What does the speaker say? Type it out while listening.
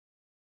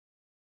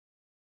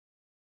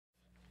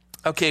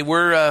Okay,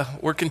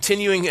 we're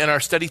continuing in our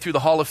study through the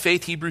Hall of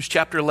Faith, Hebrews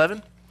chapter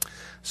 11.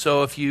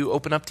 So if you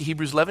open up to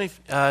Hebrews 11,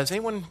 does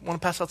anyone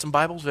want to pass out some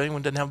Bibles? If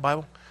anyone doesn't have a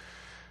Bible?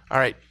 All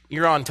right,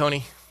 you're on,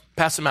 Tony.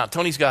 Pass them out.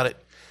 Tony's got it,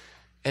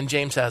 and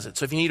James has it.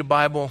 So if you need a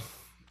Bible,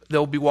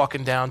 they'll be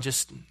walking down.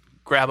 Just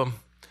grab them,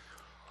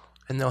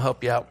 and they'll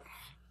help you out.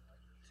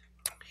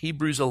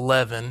 Hebrews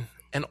 11,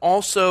 and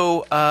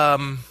also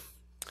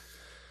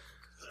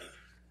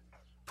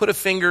put a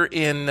finger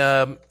in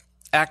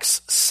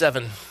Acts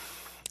 7.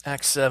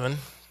 Acts 7,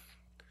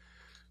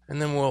 and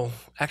then we'll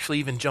actually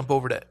even jump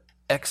over to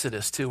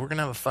Exodus too. We're going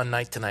to have a fun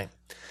night tonight.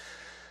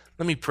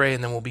 Let me pray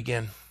and then we'll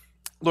begin.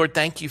 Lord,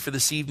 thank you for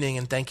this evening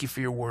and thank you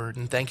for your word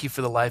and thank you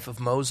for the life of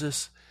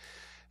Moses.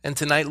 And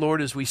tonight,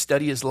 Lord, as we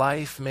study his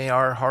life, may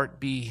our heart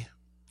be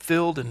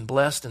filled and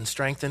blessed and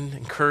strengthened,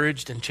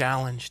 encouraged and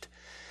challenged.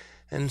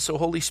 And so,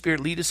 Holy Spirit,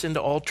 lead us into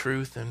all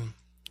truth, and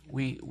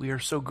we are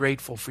so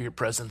grateful for your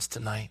presence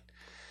tonight.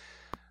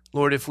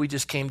 Lord, if we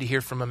just came to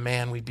hear from a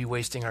man, we'd be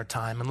wasting our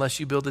time.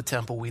 Unless you build a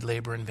temple, we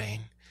labor in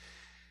vain.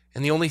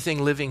 And the only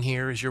thing living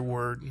here is your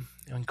word.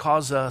 And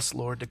cause us,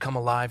 Lord, to come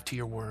alive to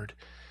your word,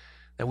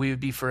 that we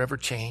would be forever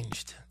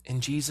changed.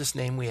 In Jesus'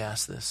 name we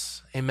ask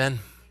this.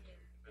 Amen.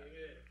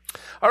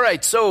 All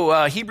right,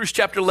 so Hebrews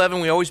chapter 11,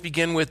 we always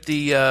begin with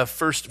the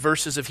first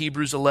verses of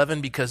Hebrews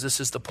 11 because this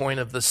is the point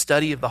of the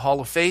study of the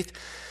Hall of Faith.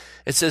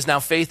 It says, now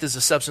faith is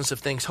the substance of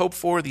things hoped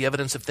for, the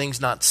evidence of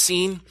things not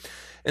seen.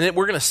 And then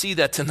we're going to see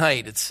that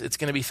tonight. It's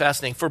going to be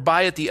fascinating. For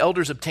by it the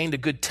elders obtained a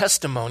good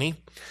testimony.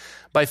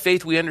 By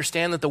faith we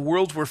understand that the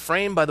worlds were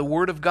framed by the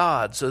word of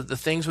God, so that the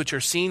things which are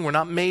seen were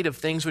not made of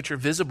things which are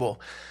visible.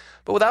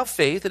 But without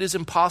faith it is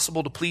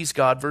impossible to please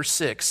God. Verse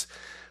 6,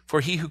 for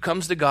he who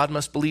comes to God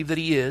must believe that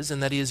he is,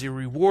 and that he is a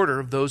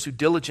rewarder of those who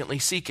diligently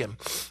seek him.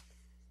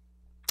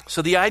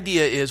 So the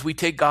idea is we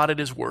take God at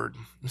his word.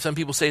 And some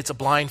people say it's a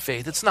blind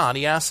faith. It's not.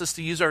 He asks us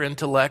to use our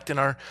intellect and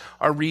our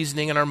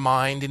reasoning and our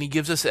mind, and he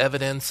gives us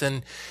evidence,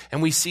 and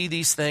we see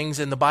these things.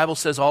 And the Bible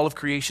says all of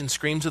creation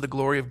screams of the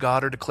glory of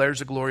God or declares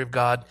the glory of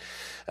God.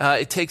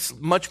 It takes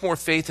much more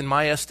faith, in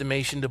my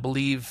estimation, to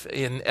believe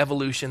in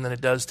evolution than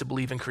it does to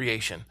believe in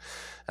creation.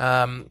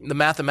 The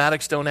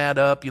mathematics don't add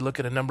up. You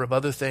look at a number of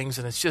other things,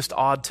 and it's just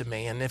odd to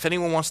me. And if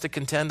anyone wants to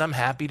contend, I'm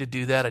happy to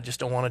do that. I just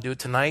don't want to do it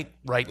tonight,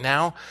 right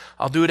now.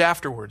 I'll do it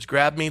afterwards.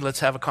 Grab me.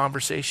 Let's have a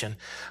conversation.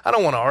 I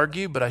don't want to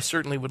argue, but I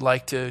certainly would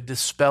like to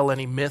dispel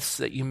any myths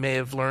that you may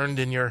have learned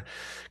in your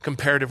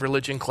comparative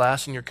religion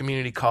class in your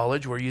community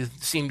college, where you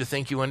seem to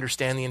think you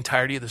understand the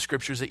entirety of the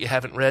scriptures that you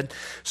haven't read.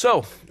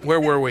 So, where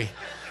were we?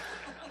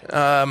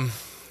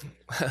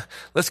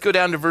 Let's go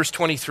down to verse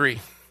 23.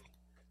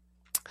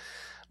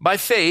 By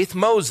faith,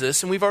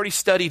 Moses, and we've already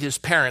studied his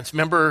parents.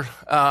 Remember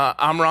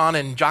Amram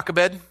and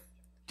Jochebed? Do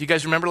you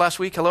guys remember last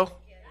week? Hello? All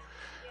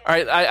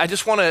right, I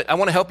just want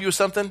to help you with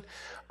something.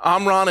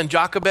 Amram and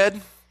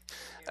Jochebed.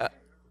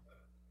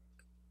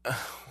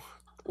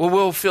 Well,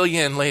 we'll fill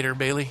you in later,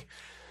 Bailey.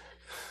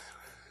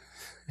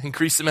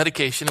 Increase the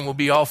medication and we'll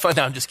be all fun.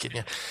 No, I'm just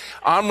kidding.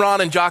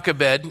 Amram and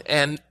Jochebed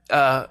and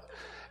ginkgo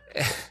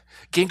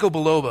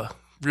biloba,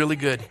 really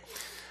good.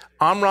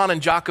 Amram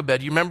and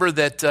Jochebed. You remember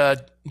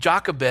that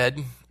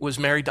Jochebed was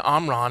married to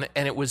Amram,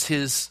 and it was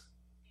his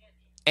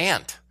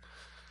aunt.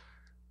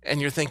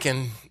 And you're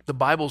thinking, the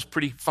Bible's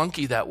pretty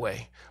funky that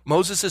way.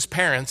 Moses'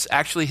 parents,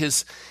 actually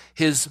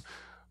his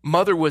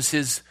mother was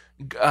his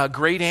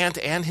great aunt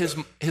and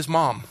his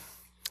mom.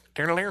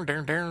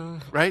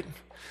 Right?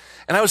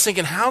 And I was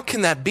thinking, how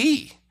can that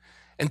be?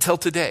 Until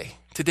today.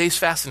 Today's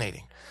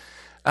fascinating.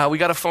 We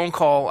got a phone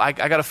call. I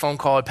got a phone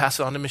call. I passed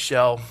it on to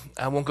Michelle.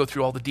 I won't go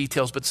through all the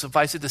details, but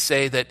suffice it to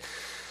say that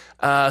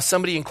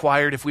somebody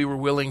inquired if we were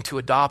willing to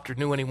adopt or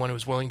knew anyone who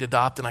was willing to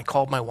adopt. And I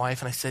called my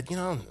wife and I said,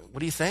 what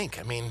do you think?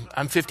 I mean,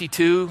 I'm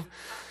 52.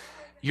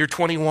 You're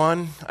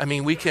 21. I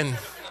mean, we can.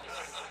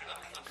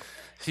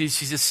 She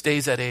just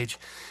stays that age.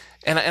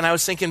 And I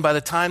was thinking by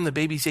the time the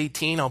baby's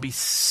 18, I'll be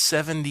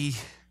 70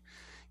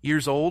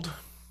 years old,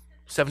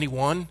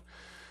 71.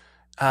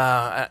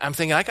 I'm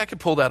thinking I could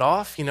pull that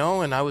off,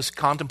 and I was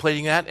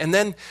contemplating that. And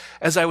then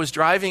as I was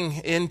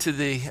driving into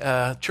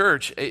the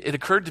church, it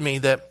occurred to me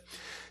that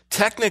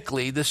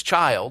technically this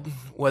child,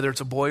 whether it's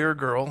a boy or a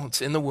girl,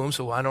 it's in the womb,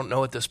 so I don't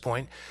know at this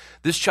point,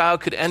 this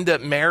child could end up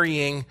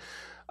marrying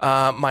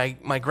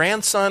my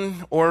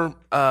grandson, or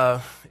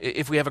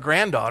if we have a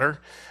granddaughter,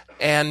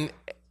 and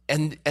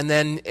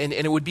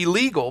it would be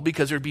legal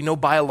because there'd be no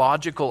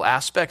biological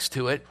aspects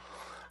to it.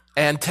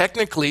 And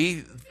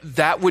technically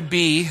that would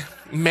be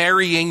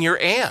marrying your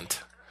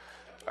aunt.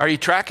 Are you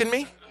tracking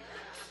me?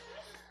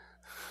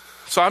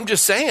 So I'm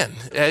just saying,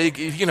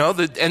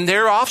 and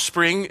their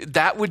offspring,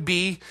 that would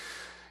be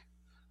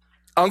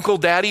Uncle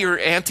Daddy or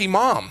Auntie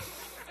Mom.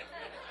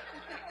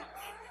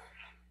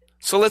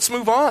 So let's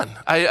move on.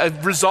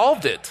 I've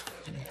resolved it.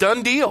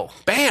 Done deal.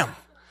 Bam.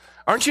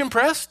 Aren't you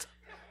impressed?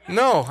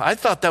 No, I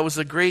thought that was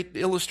a great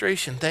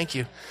illustration. Thank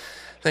you.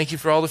 Thank you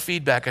for all the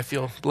feedback. I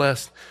feel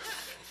blessed.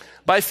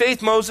 By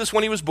faith, Moses,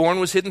 when he was born,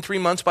 was hidden 3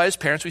 months by his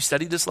parents. We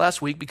studied this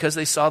last week because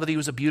they saw that he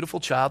was a beautiful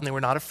child and they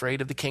were not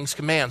afraid of the king's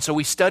command. So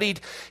we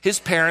studied his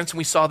parents and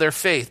we saw their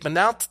faith. But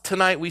now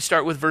tonight we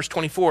start with verse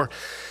 24.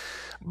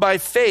 By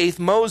faith,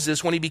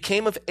 Moses, when he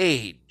became of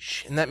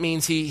age, and that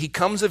means he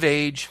comes of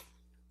age,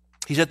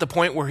 he's at the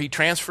point where he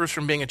transfers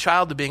from being a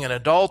child to being an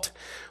adult.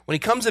 When he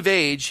comes of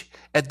age,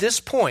 at this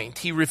point,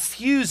 he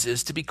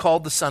refuses to be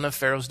called the son of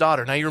Pharaoh's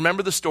daughter. Now, you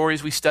remember the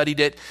stories, we studied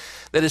it,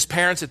 that his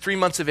parents at 3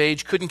 months of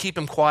age couldn't keep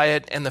him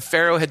quiet, and the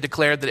Pharaoh had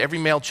declared that every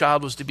male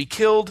child was to be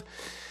killed,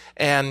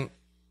 and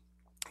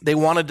they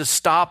wanted to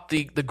stop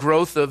the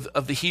growth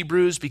of the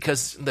Hebrews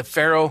because the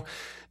Pharaoh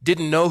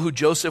didn't know who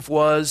Joseph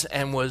was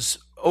and was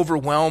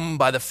overwhelmed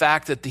by the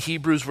fact that the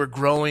Hebrews were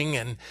growing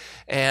and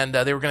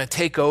they were going to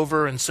take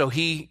over. And so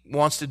he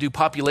wants to do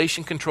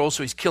population control.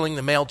 So he's killing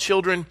the male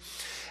children.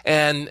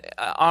 And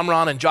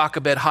Amram and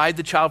Jochebed hide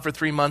the child for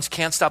 3 months,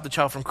 can't stop the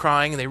child from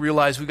crying. And they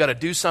realize we've got to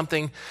do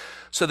something.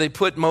 So they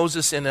put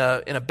Moses in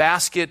a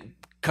basket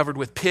covered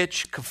with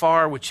pitch,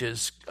 kafar, which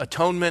is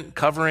atonement,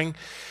 covering,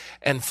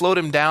 and float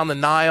him down the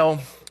Nile.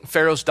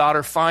 Pharaoh's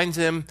daughter finds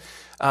him.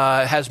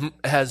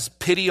 Has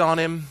pity on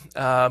him.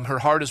 Her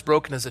heart is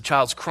broken as the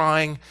child's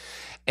crying.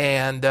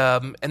 And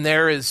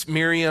there is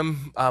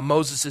Miriam,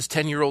 Moses'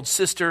 10-year-old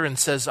sister, and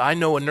says, I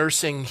know a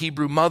nursing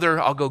Hebrew mother.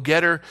 I'll go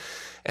get her.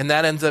 And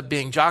that ends up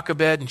being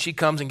Jochebed. And she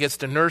comes and gets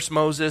to nurse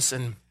Moses.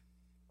 And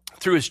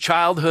through his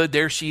childhood,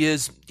 there she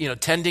is,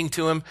 tending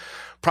to him,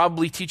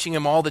 probably teaching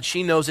him all that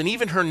she knows. And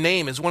even her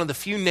name is one of the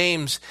few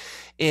names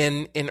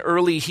in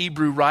early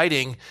Hebrew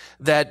writing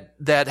that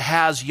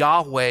has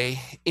Yahweh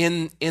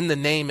in the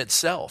name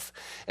itself.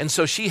 And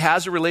so she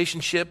has a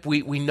relationship.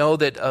 We know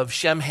that of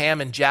Shem, Ham,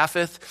 and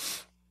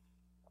Japheth.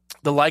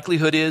 The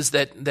likelihood is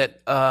that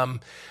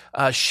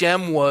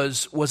Shem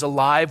was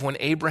alive when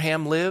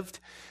Abraham lived.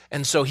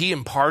 And so he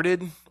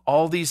imparted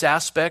all these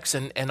aspects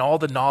and all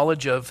the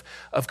knowledge of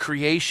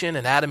creation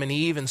and Adam and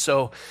Eve. And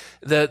so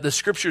the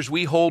scriptures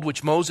we hold,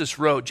 which Moses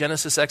wrote,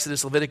 Genesis,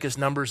 Exodus, Leviticus,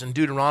 Numbers, and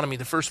Deuteronomy,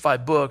 the first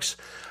 5 books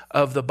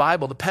of the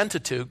Bible, the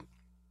Pentateuch,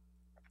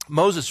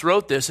 Moses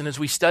wrote this, and as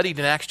we studied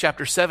in Acts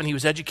chapter 7, he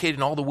was educated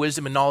in all the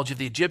wisdom and knowledge of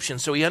the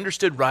Egyptians. So he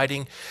understood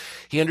writing,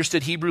 he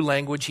understood Hebrew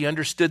language, he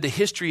understood the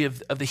history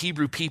of the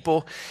Hebrew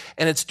people.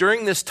 And it's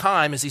during this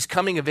time, as he's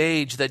coming of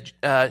age,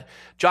 that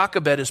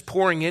Jochebed is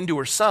pouring into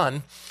her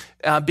son,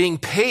 being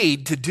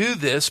paid to do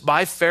this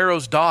by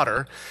Pharaoh's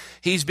daughter.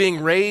 He's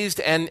being raised,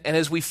 and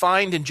as we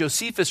find in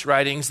Josephus'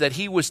 writings, that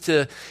he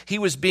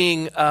was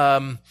being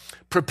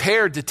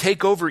prepared to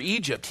take over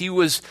Egypt. He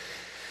was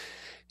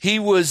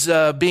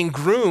being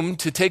groomed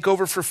to take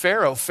over for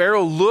Pharaoh.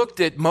 Pharaoh looked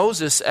at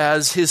Moses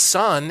as his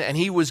son, and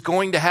he was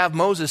going to have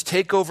Moses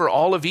take over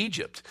all of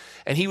Egypt.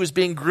 And he was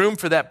being groomed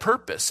for that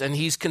purpose. And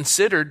he's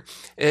considered,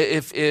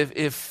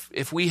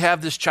 if we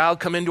have this child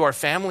come into our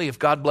family, if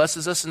God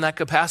blesses us in that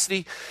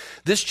capacity,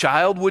 this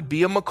child would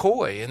be a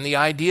McCoy. And the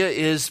idea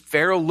is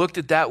Pharaoh looked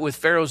at that with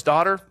Pharaoh's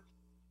daughter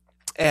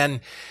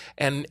and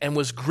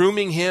was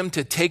grooming him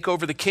to take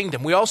over the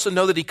kingdom. We also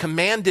know that he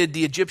commanded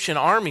the Egyptian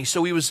army.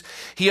 So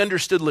he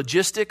understood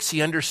logistics.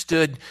 He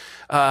understood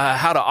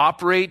how to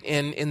operate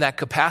in that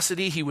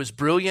capacity. He was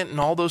brilliant in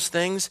all those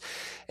things.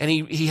 And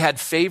he had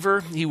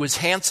favor. He was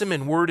handsome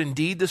in word and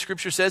deed, the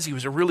scripture says. He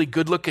was a really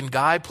good-looking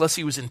guy, plus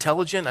he was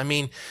intelligent. I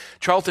mean,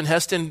 Charlton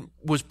Heston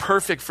was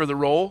perfect for the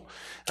role.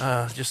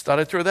 Just thought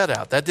I'd throw that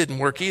out. That didn't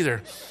work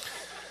either.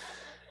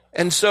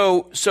 And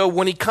so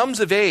when he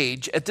comes of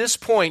age, at this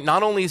point,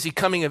 not only is he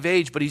coming of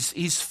age, but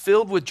he's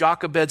filled with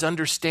Jochebed's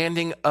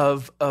understanding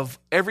of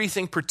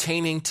everything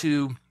pertaining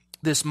to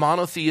this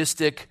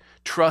monotheistic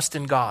trust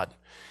in God.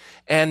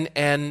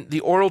 And the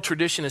oral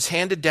tradition is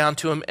handed down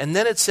to him. And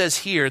then it says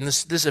here, and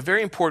this is a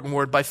very important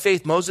word, by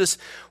faith, Moses,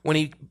 when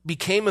he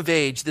became of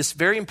age, this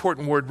very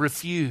important word,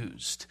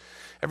 refused.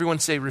 Everyone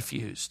say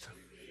refused.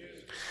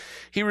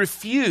 He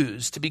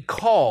refused to be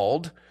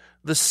called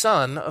the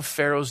son of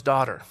Pharaoh's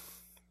daughter.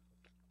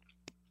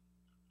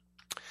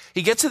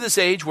 He gets to this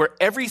age where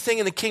everything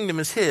in the kingdom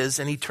is his,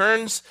 and he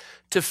turns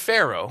to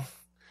Pharaoh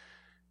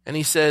and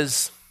he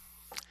says,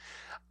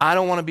 I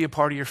don't want to be a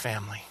part of your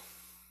family.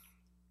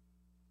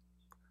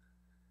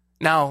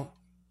 Now,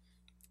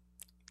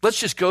 let's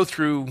just go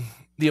through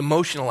the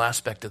emotional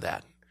aspect of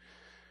that.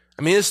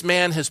 I mean, this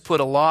man has put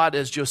a lot,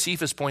 as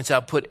Josephus points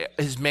out, put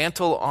his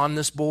mantle on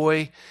this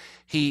boy.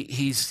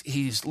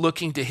 He's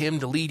looking to him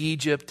to lead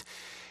Egypt.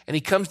 And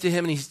he comes to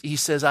him and he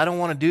says, I don't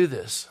want to do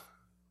this.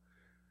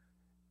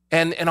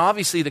 And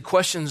obviously the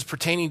questions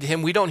pertaining to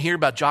him, we don't hear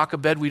about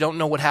Jochebed. We don't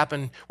know what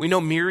happened. We know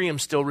Miriam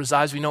still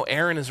resides. We know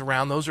Aaron is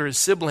around. Those are his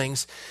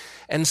siblings.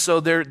 And so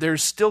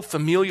there's still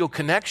familial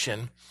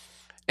connection.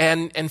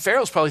 And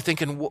Pharaoh's probably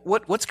thinking,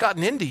 what's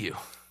gotten into you?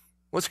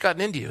 What's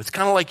gotten into you? It's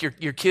kind of like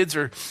your kids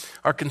are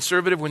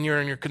conservative when you're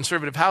in your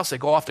conservative house. They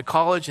go off to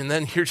college, and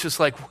then you're just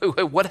like,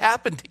 wait, what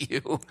happened to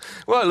you?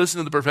 Well, I listen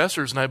to the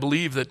professors, and I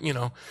believe that,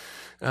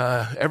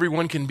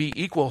 everyone can be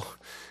equal.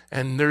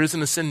 And there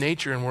isn't a sin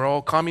nature, and we're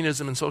all,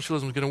 communism and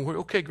socialism is going to work.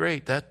 Okay,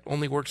 great. That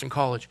only works in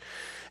college.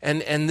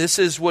 And this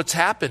is what's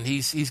happened.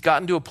 He's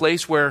gotten to a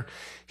place where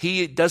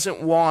he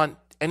doesn't want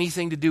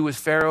anything to do with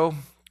Pharaoh,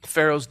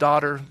 Pharaoh's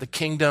daughter, the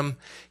kingdom.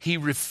 He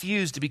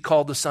refused to be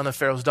called the son of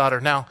Pharaoh's daughter.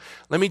 Now,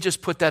 let me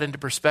just put that into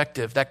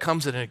perspective. That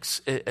comes at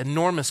an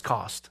enormous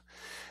cost.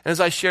 And as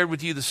I shared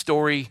with you the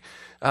story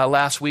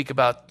last week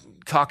about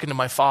talking to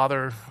my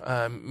father,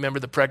 remember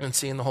the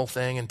pregnancy and the whole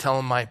thing, and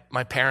telling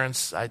my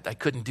parents I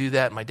couldn't do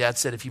that. My dad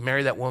said, if you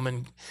marry that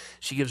woman,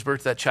 she gives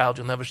birth to that child,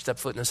 you'll never step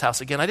foot in this house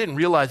again. I didn't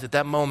realize at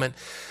that moment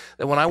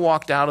that when I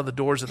walked out of the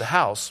doors of the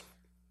house,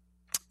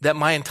 that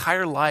my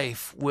entire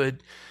life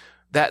would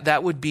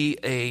be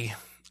a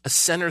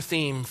center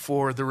theme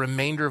for the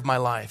remainder of my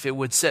life. It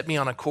would set me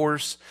on a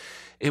course.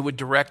 It would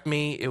direct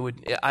me.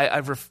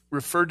 I've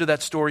referred to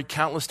that story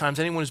countless times.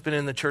 Anyone who's been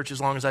in the church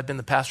as long as I've been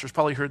the pastor has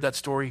probably heard that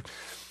story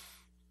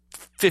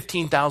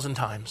 15,000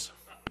 times.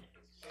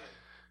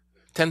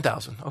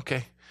 10,000,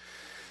 okay.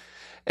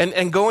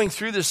 And going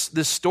through this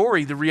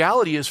story, the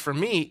reality is for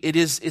me,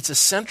 it's a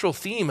central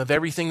theme of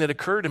everything that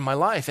occurred in my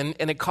life. And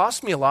it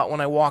cost me a lot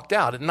when I walked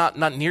out. And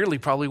not nearly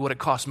probably what it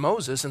cost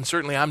Moses, and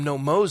certainly I'm no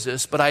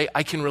Moses, but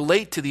I can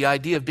relate to the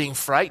idea of being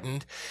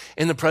frightened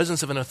in the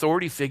presence of an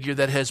authority figure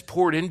that has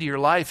poured into your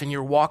life, and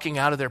you're walking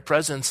out of their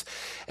presence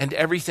and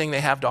everything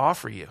they have to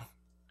offer you.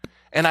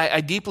 And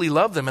I deeply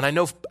love them. And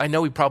I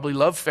know he probably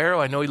loved Pharaoh.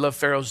 I know he loved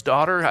Pharaoh's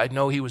daughter. I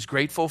know he was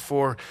grateful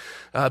for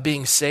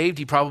being saved.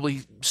 He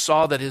probably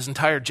saw that his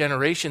entire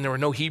generation, there were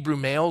no Hebrew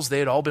males. They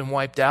had all been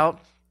wiped out.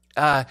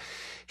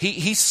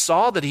 He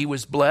saw that he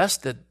was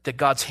blessed, that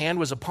God's hand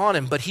was upon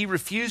him, but he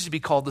refused to be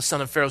called the son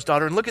of Pharaoh's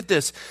daughter. And look at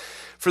this.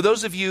 For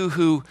those of you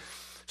who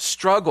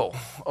struggle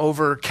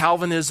over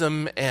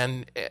Calvinism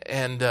and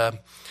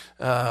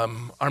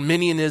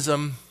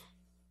Arminianism,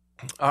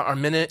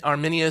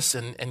 Arminius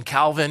and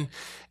Calvin,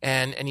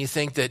 and you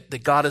think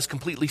that God is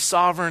completely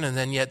sovereign, and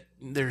then yet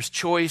there's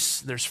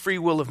choice, there's free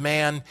will of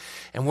man,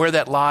 and where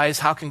that lies,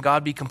 how can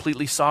God be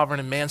completely sovereign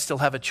and man still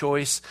have a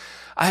choice?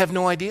 I have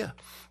no idea.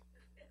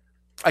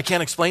 I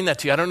can't explain that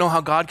to you. I don't know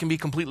how God can be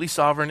completely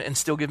sovereign and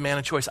still give man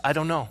a choice. I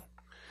don't know.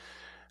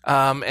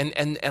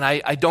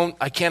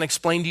 I can't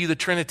explain to you the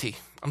Trinity.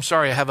 I'm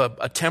sorry, I have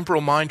a temporal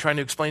mind trying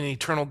to explain an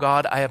eternal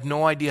God. I have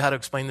no idea how to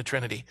explain the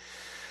Trinity.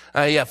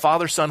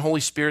 Father, Son,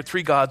 Holy Spirit,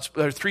 three gods,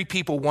 or three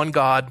people, one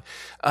God.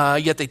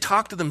 Yet they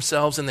talk to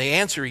themselves and they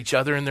answer each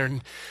other,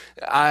 and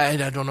I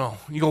don't know.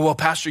 You go, well,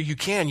 Pastor, you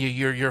can.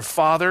 You're a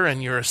father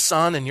and you're a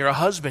son and you're a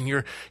husband.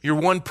 You're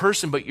one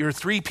person, but you're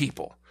three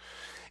people.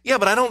 Yeah,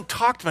 but I don't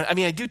talk to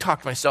I do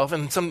talk to myself,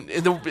 and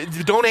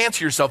don't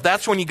answer yourself.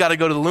 That's when you got to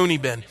go to the loony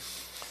bin.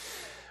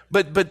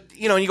 But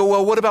you know, you go,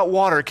 well, what about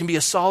water? It can be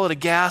a solid, a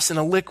gas, and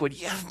a liquid.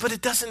 Yeah, but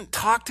it doesn't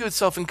talk to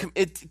itself. And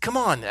come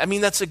on. I mean,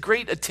 that's a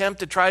great attempt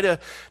to try to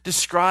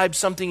describe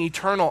something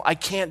eternal. I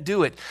can't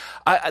do it.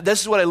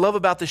 This is what I love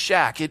about The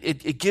Shack.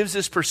 It gives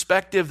this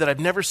perspective that I've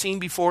never seen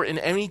before in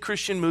any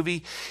Christian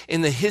movie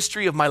in the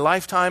history of my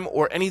lifetime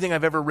or anything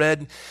I've ever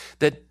read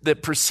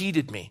that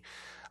preceded me.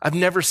 I've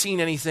never seen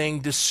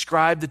anything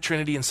describe the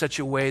Trinity in such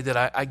a way that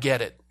I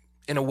get it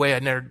in a way I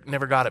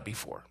never got it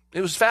before. It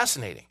was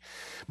fascinating.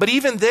 But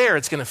even there,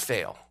 it's going to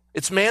fail.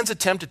 It's man's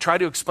attempt to try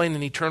to explain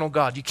an eternal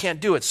God. You can't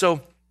do it.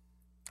 So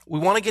we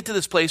want to get to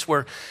this place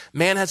where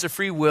man has a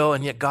free will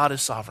and yet God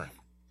is sovereign.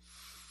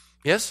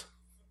 Yes?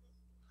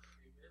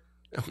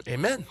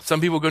 Amen.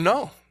 Some people go,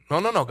 no.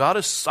 God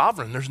is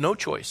sovereign. There's no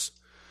choice.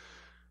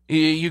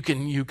 You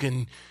can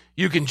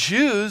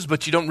choose,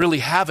 but you don't really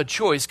have a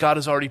choice. God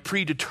has already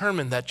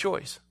predetermined that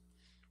choice.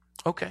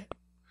 Okay.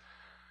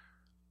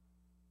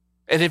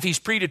 And if he's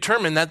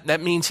predetermined,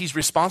 that means he's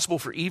responsible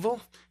for evil.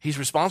 He's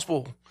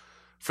responsible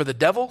for the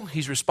devil.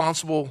 He's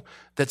responsible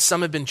that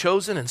some have been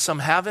chosen and some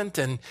haven't.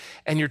 And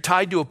you're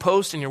tied to a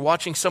post and you're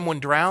watching someone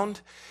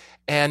drowned.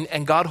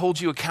 And God holds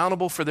you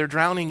accountable for their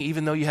drowning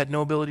even though you had no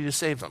ability to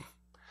save them.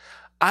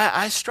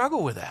 I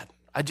struggle with that.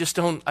 I just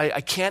don't, I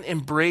can't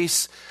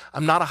embrace,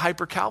 I'm not a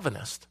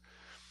hyper-Calvinist.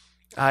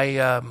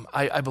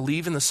 I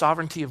believe in the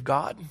sovereignty of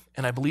God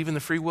and I believe in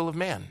the free will of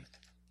man.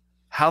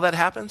 How that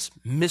happens,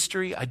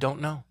 mystery, I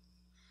don't know.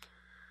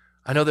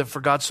 I know that for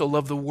God so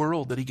loved the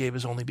world that he gave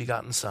his only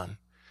begotten son.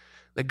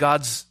 That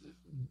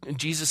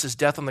Jesus'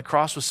 death on the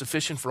cross was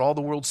sufficient for all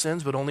the world's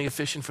sins, but only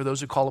efficient for those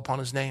who call upon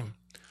his name.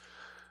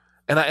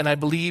 And I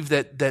believe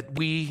that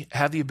we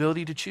have the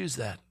ability to choose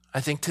that.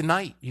 I think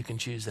tonight you can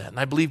choose that. And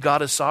I believe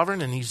God is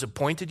sovereign and he's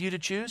appointed you to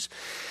choose.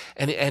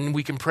 And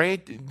we can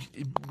pray,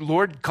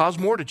 Lord, cause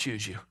more to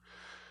choose you.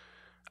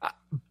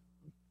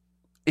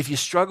 If you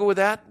struggle with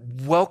that,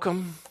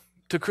 welcome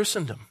to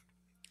Christendom.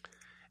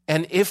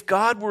 And if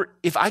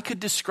I could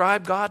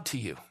describe God to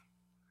you,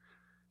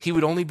 he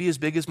would only be as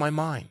big as my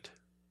mind.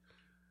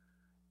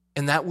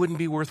 And that wouldn't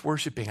be worth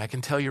worshiping, I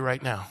can tell you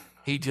right now.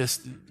 He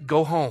just,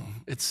 go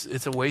home.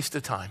 It's a waste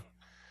of time.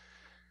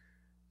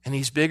 And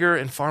he's bigger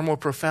and far more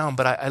profound.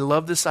 But I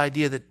love this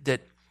idea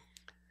that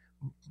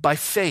by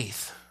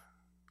faith,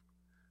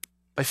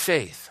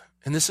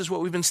 and this is what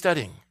we've been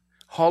studying,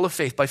 Hall of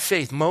faith. By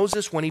faith,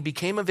 Moses, when he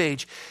became of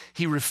age,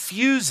 he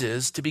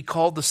refuses to be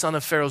called the son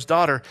of Pharaoh's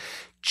daughter,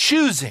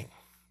 choosing.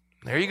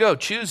 There you go,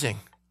 choosing.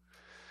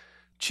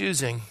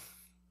 Choosing.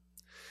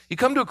 You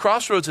come to a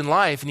crossroads in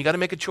life and you got to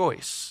make a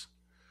choice.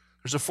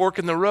 There's a fork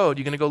in the road.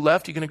 You're going to go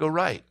left, you're going to go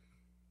right.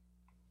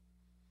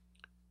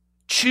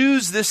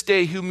 Choose this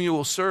day whom you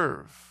will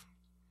serve,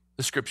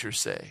 the scriptures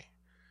say.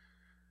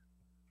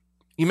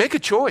 You make a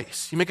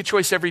choice. You make a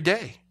choice every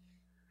day.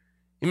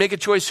 You make a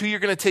choice who you're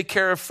going to take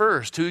care of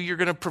first, who you're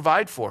going to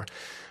provide for.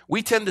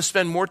 We tend to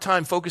spend more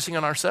time focusing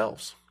on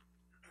ourselves.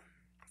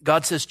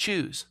 God says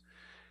choose.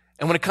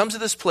 And when it comes to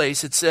this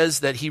place, it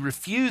says that he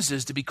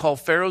refuses to be called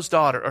Pharaoh's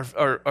daughter,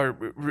 or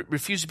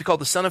refuses to be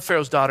called the son of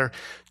Pharaoh's daughter,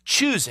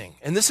 choosing.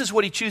 And this is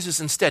what he chooses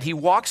instead. He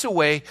walks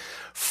away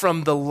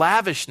from the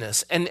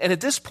lavishness. And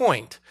at this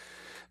point,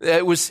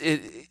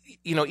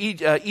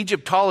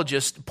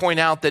 Egyptologists point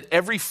out that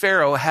every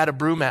pharaoh had a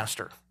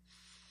brewmaster.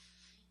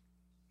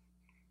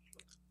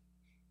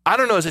 I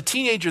don't know, as a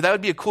teenager, that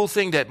would be a cool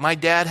thing that my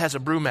dad has a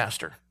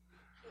brewmaster.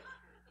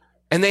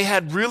 And they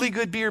had really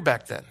good beer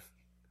back then.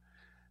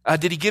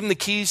 Did he give him the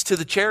keys to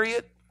the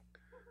chariot?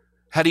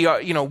 Had he,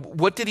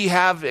 what did he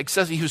have?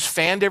 He was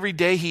fanned every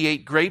day. He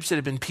ate grapes that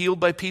had been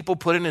peeled by people,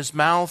 put in his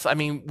mouth. I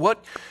mean,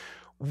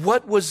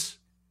 it was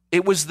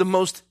the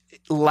most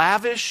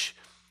lavish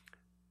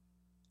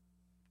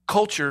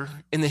culture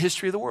in the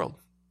history of the world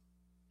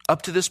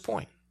up to this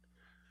point.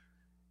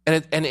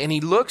 And he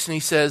looks and he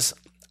says,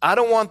 I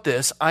don't want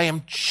this. I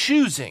am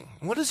choosing.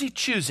 What is he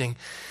choosing?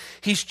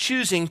 He's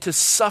choosing to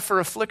suffer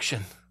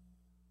affliction.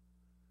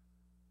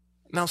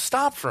 Now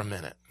stop for a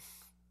minute.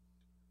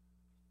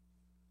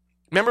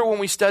 Remember when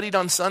we studied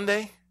on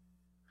Sunday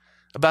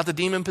about the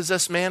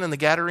demon-possessed man and the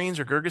Gadarenes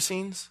or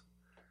Gergesenes?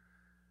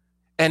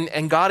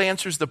 And God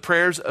answers the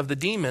prayers of the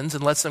demons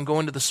and lets them go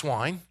into the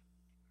swine.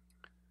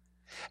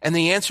 And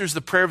then he answers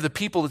the prayer of the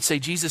people that say,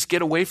 Jesus,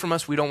 get away from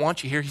us. We don't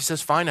want you here. He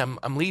says, fine,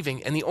 I'm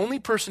leaving. And the only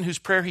person whose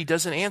prayer he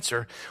doesn't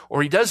answer,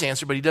 or he does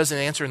answer, but he doesn't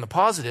answer in the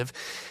positive,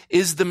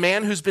 is the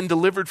man who's been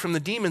delivered from the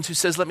demons who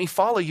says, let me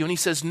follow you. And he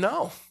says,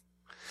 no,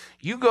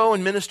 you go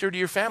and minister to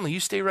your family. You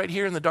stay right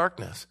here in the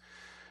darkness.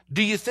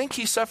 Do you think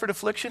he suffered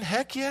affliction?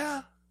 Heck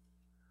yeah.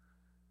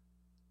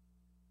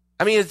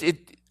 I mean,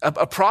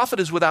 a prophet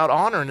is without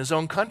honor in his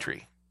own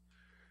country.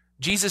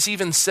 Jesus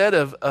even said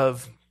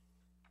of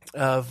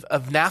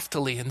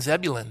Naphtali and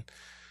Zebulun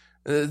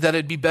that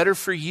it'd be better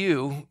for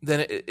you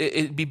than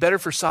it'd be better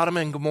for Sodom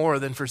and Gomorrah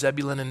than for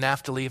Zebulun and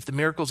Naphtali. If the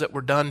miracles that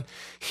were done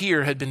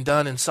here had been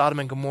done in Sodom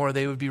and Gomorrah,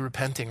 they would be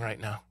repenting right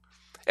now.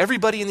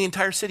 Everybody in the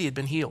entire city had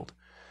been healed,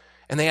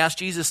 and they asked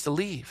Jesus to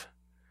leave.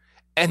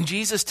 And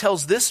Jesus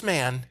tells this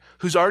man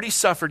who's already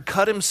suffered,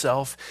 cut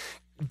himself,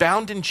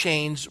 bound in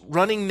chains,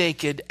 running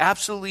naked,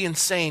 absolutely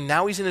insane.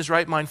 Now he's in his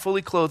right mind,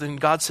 fully clothed, and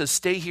God says,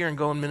 stay here and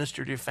go and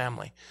minister to your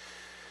family.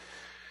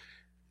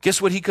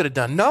 Guess what he could have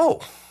done?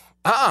 No.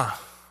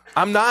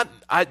 I'm not.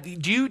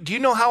 Do you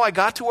know how I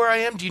got to where I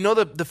am? Do you know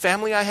the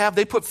family I have?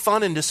 They put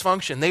fun in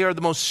dysfunction. They are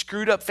the most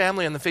screwed up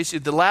family on the face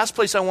of the last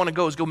place I want to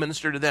go is go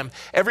minister to them.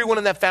 Everyone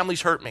in that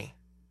family's hurt me.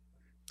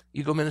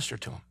 You go minister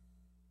to them.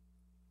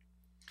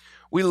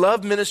 We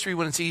love ministry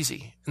when it's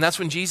easy. And that's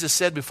when Jesus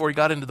said before he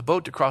got into the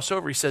boat to cross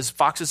over, he says,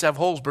 foxes have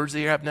holes, birds of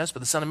the air have nests,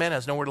 but the Son of Man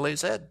has nowhere to lay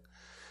his head.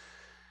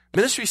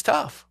 Ministry's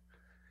tough.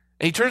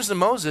 And he turns to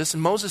Moses,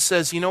 and Moses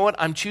says, you know what?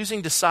 I'm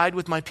choosing to side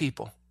with my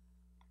people.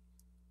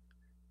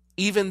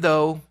 Even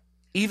though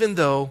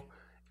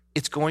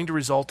it's going to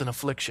result in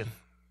affliction.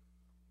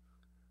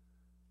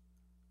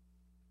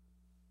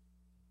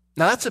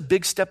 Now that's a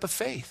big step of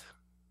faith.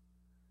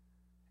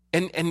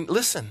 And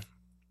listen,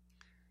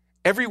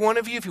 every one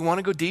of you, if you want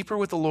to go deeper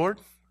with the Lord,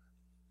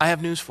 I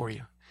have news for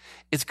you.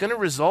 It's going to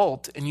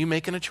result in you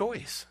making a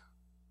choice.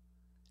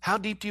 How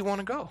deep do you want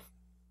to go?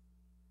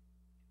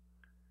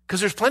 Because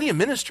there's plenty of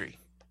ministry.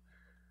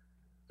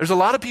 There's a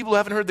lot of people who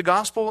haven't heard the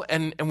gospel,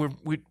 and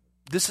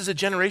this is a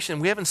generation,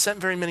 we haven't sent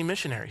very many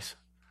missionaries.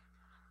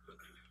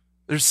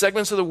 There's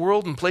segments of the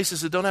world and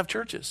places that don't have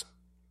churches.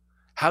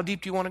 How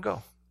deep do you want to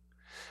go?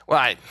 Well,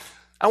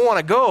 I want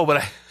to go,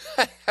 but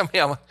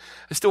I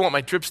still want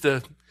my trips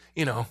to,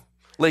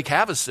 Lake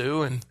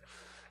Havasu and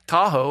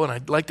Tahoe, and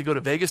I'd like to go to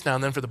Vegas now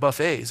and then for the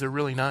buffets. They're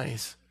really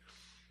nice.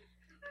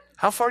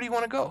 How far do you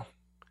want to go?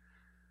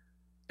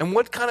 And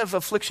what kind of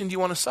affliction do you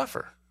want to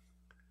suffer?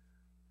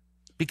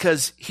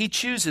 Because he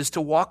chooses to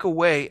walk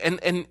away.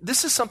 And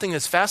this is something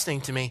that's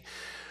fascinating to me.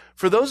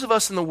 For those of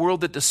us in the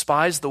world that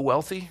despise the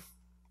wealthy,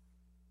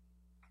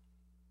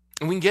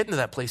 and we can get into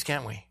that place,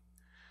 can't we?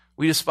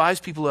 We despise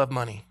people who have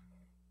money.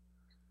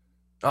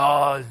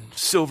 Oh,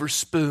 silver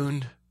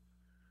spooned.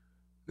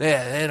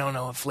 They don't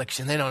know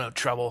affliction. They don't know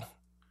trouble.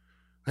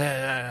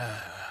 And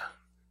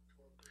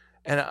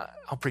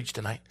I'll preach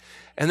tonight.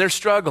 And they're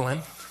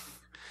struggling.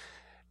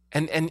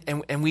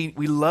 And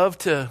we love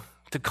to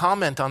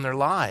comment on their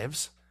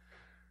lives,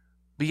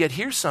 but yet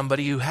here's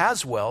somebody who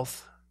has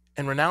wealth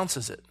and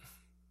renounces it.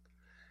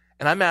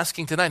 And I'm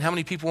asking tonight, how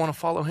many people want to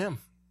follow him?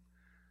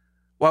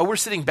 While we're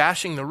sitting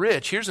bashing the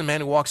rich, here's a man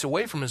who walks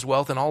away from his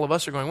wealth, and all of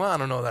us are going, well, I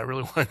don't know that I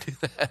really want to do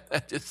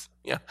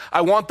that.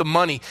 I want the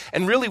money.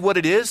 And really what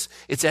it is,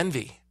 it's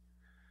envy.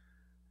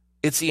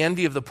 It's the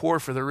envy of the poor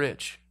for the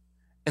rich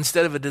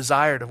instead of a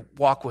desire to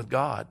walk with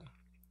God.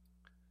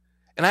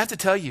 And I have to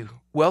tell you,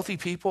 wealthy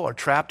people are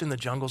trapped in the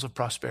jungles of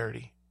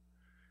prosperity.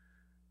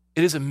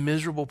 It is a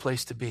miserable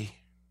place to be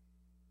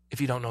if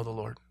you don't know the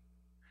Lord.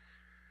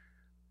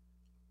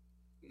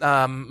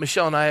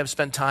 Michelle and I have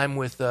spent time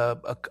with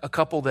a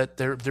couple that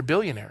they're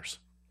billionaires.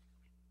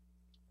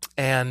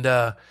 And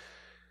I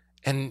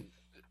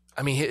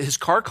mean, his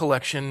car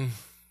collection,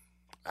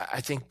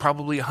 I think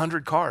probably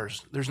 100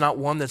 cars. There's not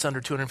one that's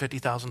under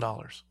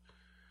 $250,000.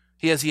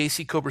 He has the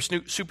AC Cobra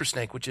Super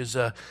Snake, which is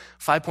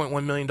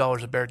 $5.1 million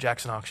at Barrett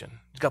Jackson auction.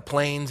 He's got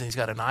planes, and he's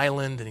got an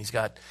island, and he's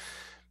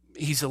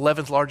the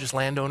 11th largest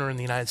landowner in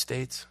the United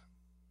States.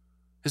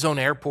 His own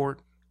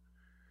airport.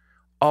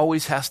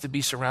 Always has to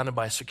be surrounded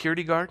by a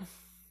security guard.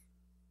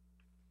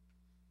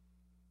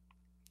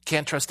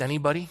 Can't trust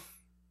anybody.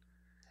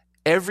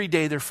 Every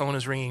day their phone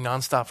is ringing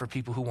nonstop for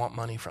people who want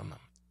money from them.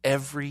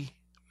 Every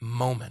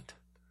moment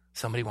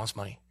somebody wants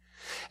money.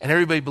 And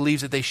everybody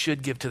believes that they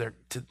should give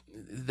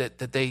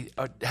that they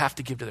have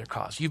to give to their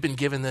cause. You've been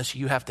given this,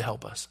 you have to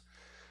help us.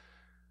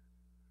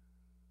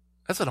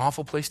 That's an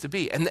awful place to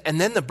be. And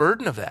then the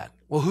burden of that.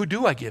 Well, who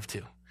do I give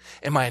to?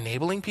 Am I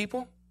enabling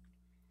people?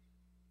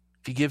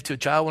 If you give to a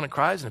child when it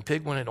cries and a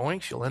pig when it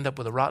oinks, you'll end up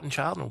with a rotten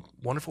child and a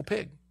wonderful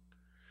pig.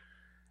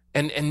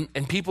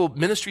 And people,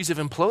 ministries have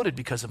imploded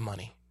because of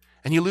money.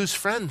 And you lose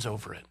friends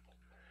over it.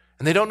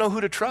 And they don't know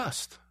who to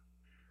trust.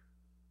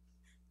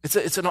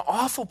 It's an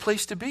awful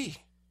place to be.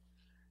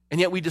 And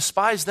yet we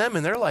despise them,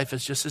 and their life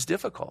is just as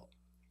difficult.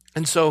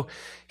 And so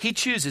he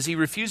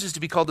refuses to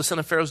be called the son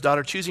of Pharaoh's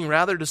daughter, choosing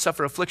rather to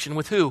suffer affliction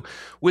with who?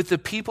 With the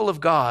people of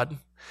God,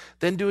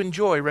 than to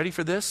enjoy, ready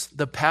for this,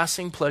 the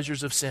passing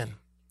pleasures of sin.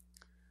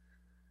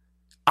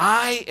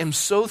 I am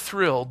so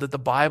thrilled that the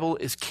Bible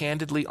is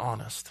candidly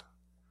honest.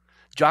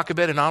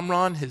 Jochebed and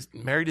Amram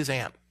married his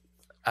aunt.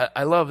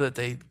 I love that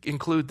they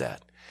include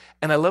that.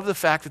 And I love the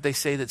fact that they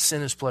say that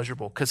sin is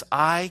pleasurable, because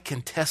I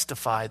can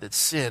testify that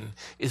sin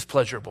is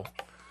pleasurable.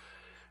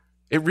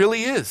 It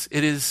really is.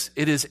 It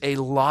is a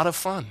lot of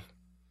fun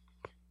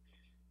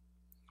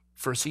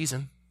for a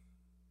season.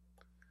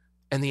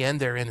 And the end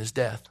therein is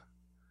death.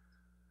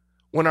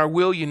 When our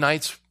will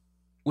unites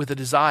with a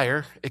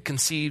desire, it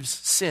conceives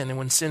sin. And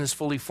when sin is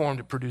fully formed,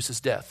 it produces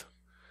death.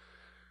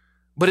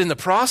 But in the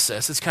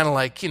process, it's kind of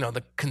like,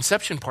 the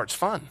conception part's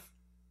fun.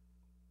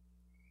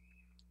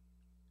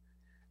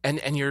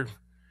 And you're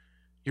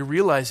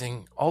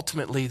realizing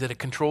ultimately that it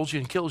controls you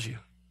and kills you.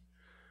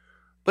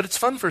 But it's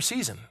fun for a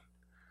season.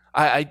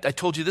 I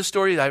told you this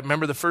story. I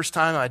remember the first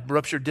time I'd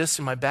ruptured discs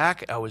in my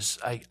back.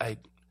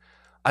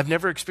 I've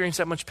never experienced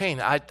that much pain.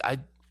 I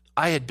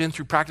had been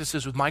through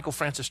practices with Michael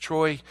Francis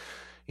Troy,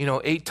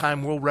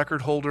 8-time world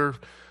record holder,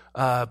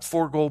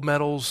 4 gold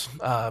medals,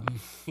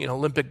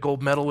 Olympic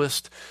gold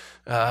medalist,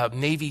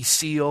 Navy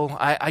SEAL.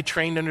 I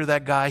trained under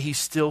that guy. He's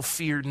still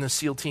feared in the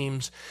SEAL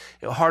teams.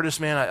 Hardest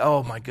man.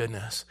 Oh my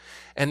goodness.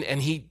 And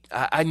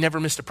I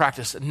never missed a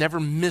practice. Never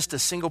missed a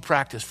single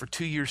practice for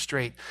 2 years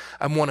straight.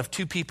 I'm one of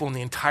 2 people in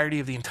the entirety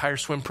of the entire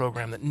swim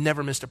program that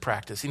never missed a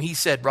practice. And he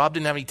said, Rob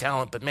didn't have any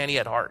talent, but man, he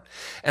had heart.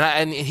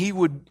 And he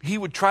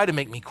would try to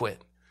make me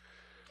quit.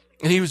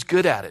 And he was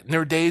good at it. And there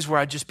were days where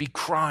I'd just be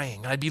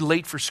crying. I'd be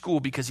late for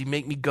school because he'd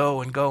make me go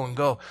and go and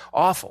go.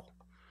 Awful.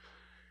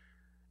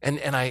 And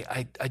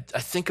I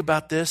think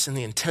about this and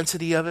the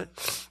intensity of it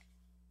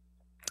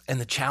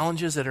and the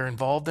challenges that are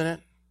involved in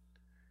it.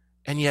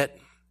 And yet,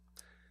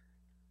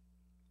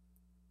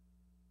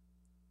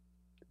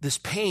 this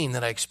pain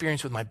that I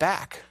experienced with my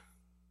back,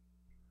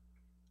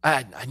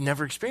 I'd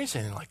never experienced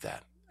anything like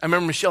that. I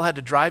remember Michelle had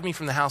to drive me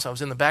from the house. I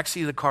was in the back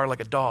seat of the car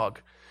like a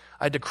dog.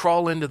 I had to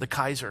crawl into the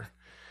Kaiser.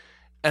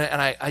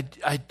 And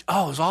it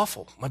was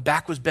awful. My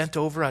back was bent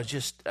over. I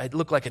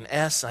looked like an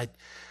S.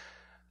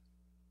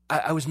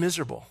 I was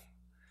miserable.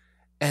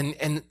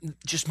 And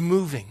just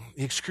moving,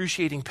 the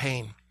excruciating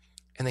pain.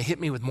 And they hit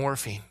me with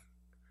morphine.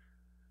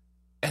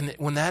 And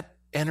when that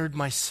entered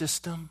my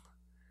system,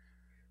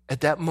 at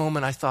that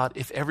moment I thought,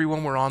 if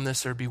everyone were on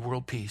this, there'd be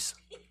world peace.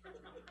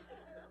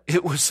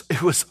 It was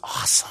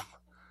awesome.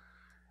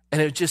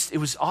 And it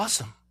was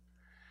awesome.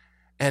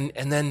 And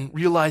then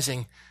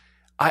realizing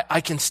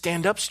I can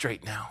stand up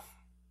straight now.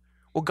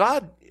 Well,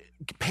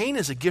 pain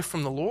is a gift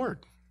from the Lord.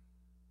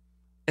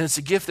 And it's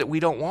a gift that we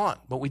don't want,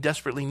 but we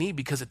desperately need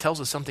because it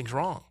tells us something's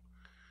wrong.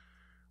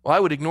 Well, I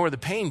would ignore the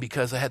pain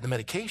because I had the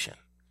medication.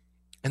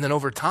 And then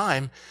over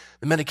time,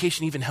 the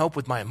medication even helped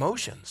with my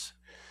emotions.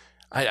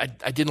 I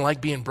didn't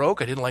like being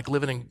broke. I didn't like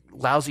living in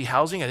lousy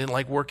housing. I didn't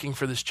like working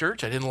for this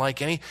church. I didn't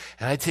like and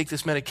I take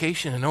this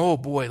medication and oh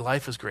boy,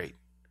 life is great.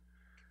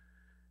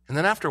 And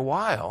then after a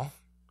while,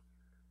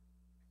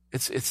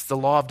 it's the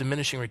law of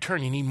diminishing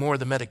return. You need more of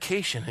the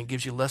medication and it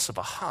gives you less of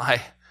a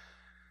high.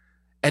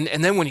 And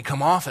then when you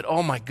come off it,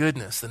 oh my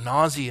goodness, the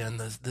nausea and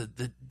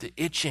the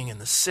itching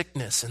and the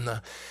sickness and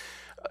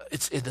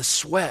it's the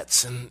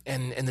sweats and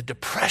the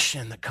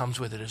depression that comes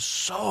with it is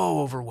so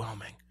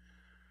overwhelming.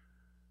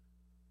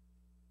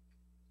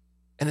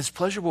 And it's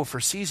pleasurable for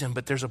a season,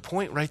 but there's a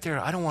point right there,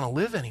 I don't want to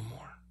live anymore.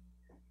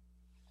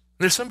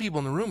 There's some people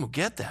in the room who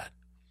get that.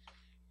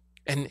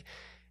 And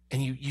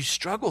you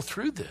struggle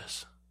through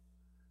this.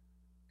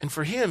 And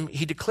for him,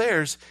 he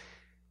declares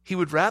he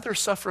would rather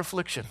suffer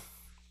affliction.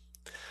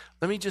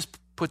 Let me just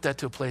put that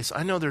to a place.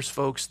 I know there's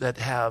folks that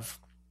have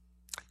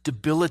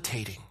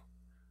debilitating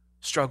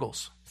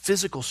struggles,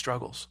 physical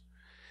struggles.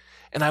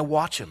 And I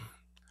watch them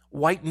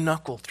white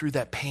knuckle through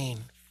that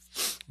pain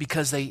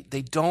because they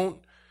don't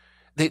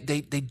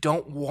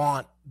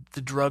want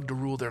the drug to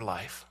rule their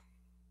life.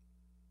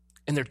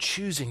 And they're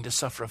choosing to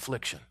suffer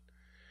affliction.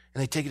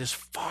 And they take it as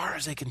far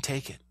as they can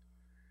take it.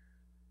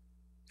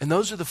 And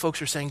those are the folks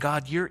who are saying,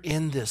 God, you're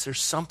in this.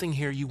 There's something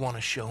here you want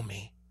to show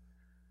me.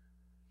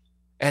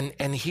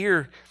 And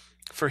here,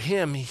 for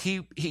him,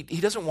 he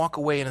doesn't walk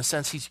away in a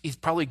sense. He's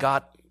probably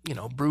got,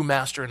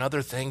 brewmaster and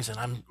other things,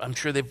 and I'm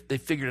sure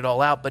they've figured it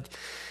all out. But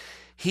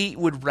he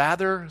would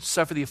rather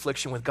suffer the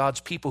affliction with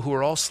God's people who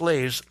are all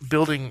slaves,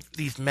 building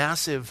these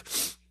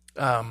massive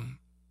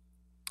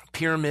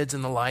pyramids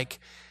and the like,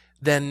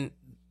 than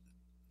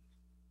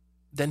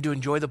to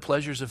enjoy the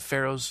pleasures of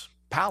Pharaoh's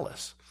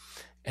palace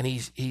and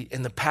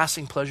and the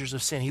passing pleasures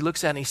of sin. He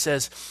looks at it and he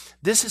says,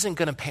 this isn't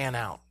going to pan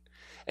out.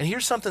 And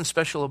here's something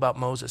special about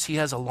Moses. He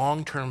has a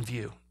long-term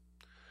view.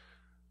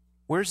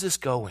 Where's this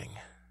going?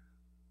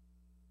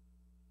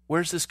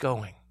 Where's this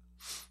going?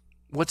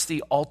 What's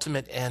the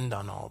ultimate end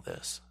on all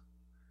this?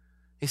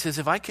 He says,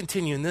 if I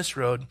continue in this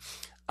road,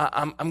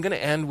 I'm going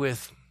to end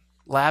with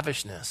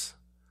lavishness.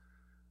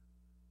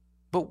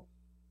 But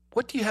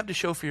what do you have to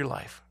show for your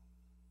life?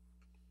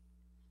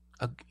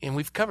 And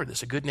we've covered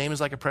this. A good name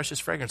is like a precious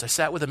fragrance. I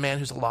sat with a man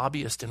who's a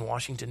lobbyist in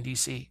Washington,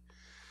 D.C.,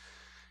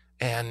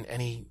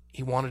 and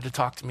he wanted to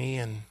talk to me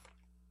and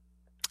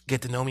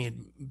get to know me.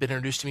 He'd been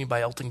introduced to me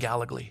by Elton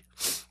Gallagly.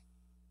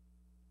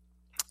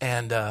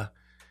 And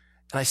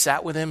I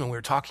sat with him, and we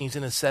were talking. He's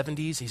in his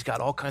 70s. He's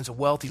got all kinds of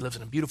wealth. He lives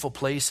in a beautiful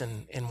place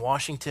in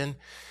Washington,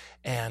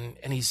 and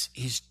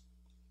he's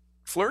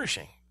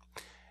flourishing.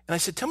 And I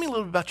said, tell me a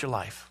little bit about your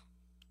life.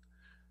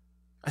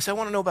 I said, I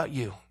want to know about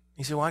you.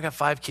 He said, well, I got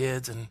 5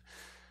 kids, and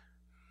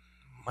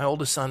my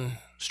oldest son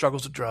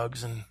struggles with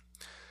drugs, and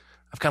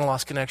I've kind of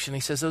lost connection. He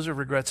says, those are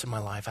regrets in my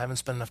life. I haven't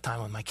spent enough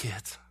time with my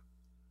kids.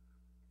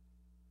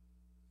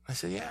 I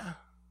said, yeah.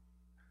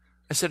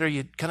 I said, are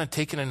you kind of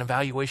taking an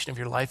evaluation of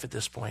your life at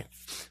this point?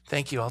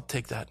 Thank you, I'll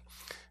take that.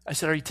 I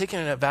said, are you taking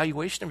an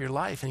evaluation of your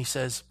life? And he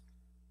says,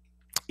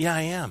 yeah,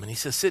 I am. And he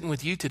says, sitting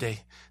with you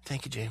today.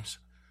 Thank you, James.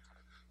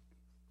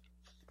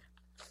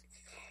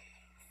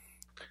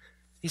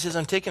 He says,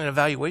 I'm taking an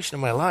evaluation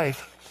of my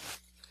life.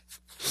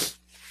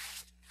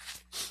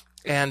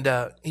 And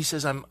he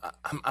says, I'm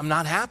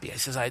not happy. I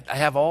says, I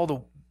have all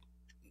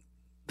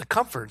the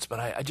comforts,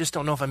 but I just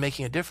don't know if I'm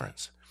making a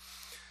difference.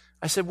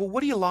 I said, well, what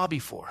do you lobby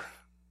for?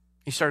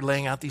 He started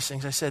laying out these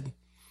things. I said,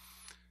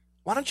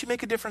 why don't you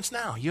make a difference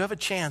now? You have a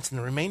chance in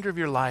the remainder of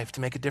your life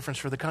to make a difference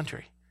for the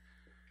country.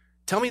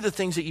 Tell me the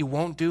things that you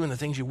won't do and the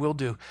things you will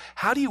do.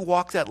 How do you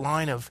walk that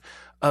line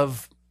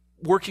of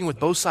working with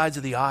both sides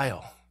of the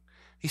aisle?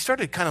 He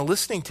started kind of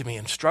listening to me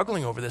and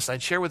struggling over this.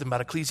 I'd share with him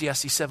about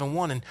Ecclesiastes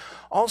 7:1, and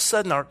all of a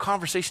sudden our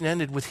conversation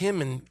ended with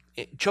him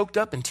choked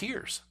up in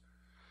tears.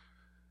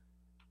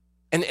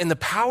 And the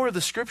power of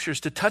the scriptures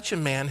to touch a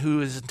man who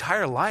his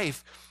entire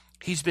life,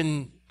 he's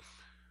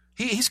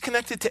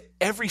connected to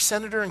every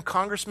senator and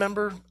Congress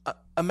member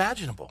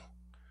imaginable.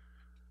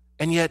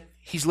 And yet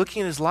he's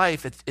looking at his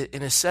life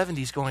in his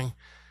 70s going,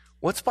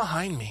 what's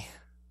behind me?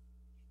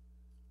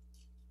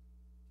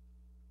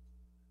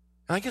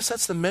 And I guess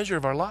that's the measure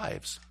of our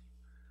lives.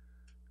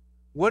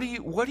 What are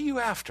you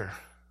after?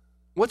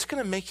 What's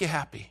going to make you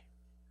happy?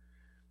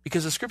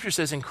 Because the scripture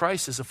says in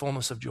Christ is the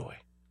fullness of joy.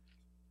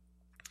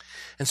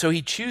 And so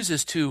he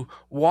chooses to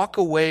walk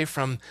away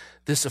from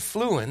this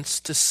affluence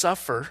to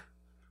suffer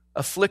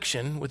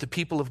affliction with the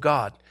people of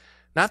God.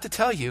 Not to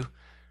tell you,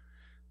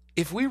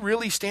 if we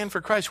really stand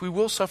for Christ, we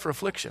will suffer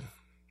affliction.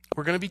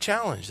 We're going to be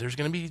challenged. There's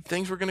going to be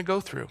things we're going to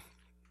go through.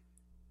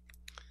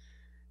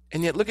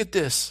 And yet look at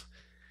this.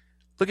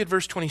 Look at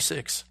verse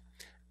 26.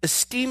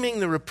 Esteeming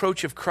the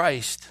reproach of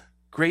Christ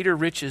greater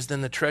riches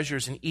than the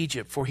treasures in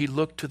Egypt, for he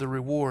looked to the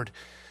reward.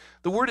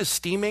 The word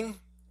esteeming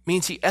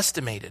means he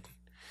estimated.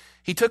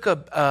 He took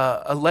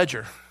a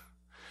ledger.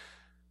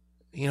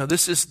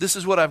 This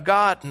is what I've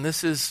got, and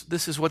this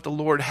is what the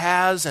Lord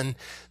has, and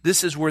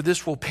this is where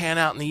this will pan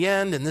out in the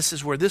end, and this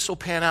is where this will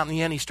pan out in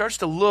the end. He starts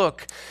to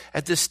look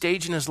at this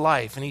stage in his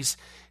life, and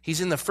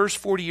he's in the first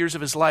 40 years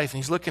of his life,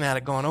 and he's looking at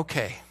it going,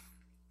 okay,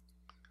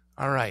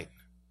 all right.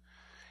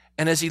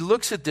 And as he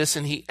looks at this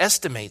and he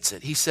estimates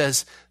it, he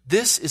says,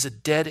 this is a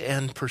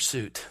dead-end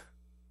pursuit.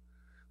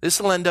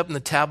 This will end up in the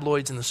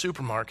tabloids in the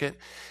supermarket.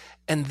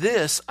 And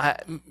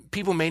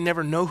people may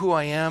never know who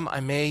I am. I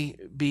may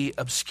be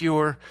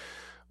obscure.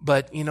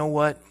 But you know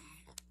what?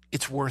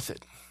 It's worth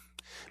it.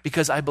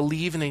 Because I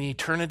believe in an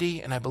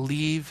eternity, and I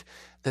believe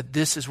that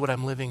this is what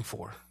I'm living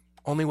for.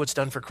 Only what's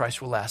done for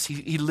Christ will last.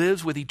 He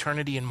lives with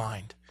eternity in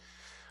mind.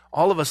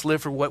 All of us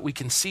live for what we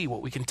can see,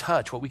 what we can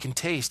touch, what we can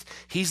taste.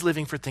 He's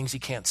living for things he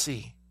can't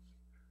see.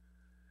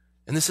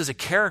 And this is a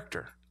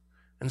character.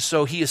 And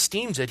so he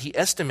esteems it, he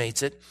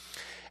estimates it,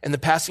 and the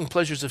passing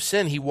pleasures of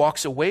sin he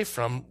walks away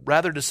from,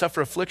 rather to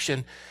suffer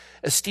affliction,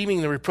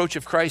 esteeming the reproach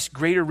of Christ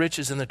greater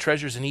riches than the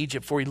treasures in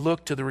Egypt, for he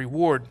looked to the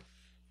reward.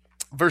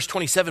 Verse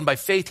 27, by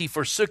faith he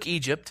forsook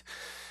Egypt.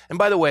 And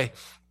by the way,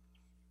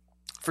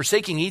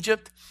 forsaking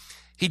Egypt,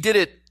 he did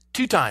it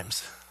 2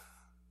 times.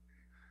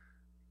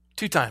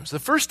 2 times. The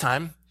first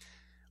time,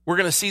 we're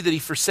going to see that he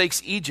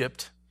forsakes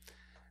Egypt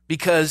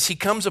because he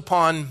comes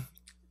upon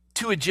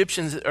 2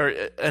 Egyptians, or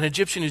an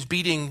Egyptian who's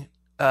beating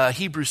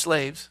Hebrew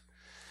slaves,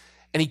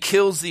 and he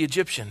kills the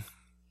Egyptian.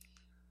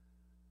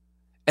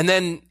 And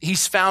then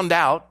he's found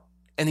out,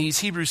 and these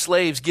Hebrew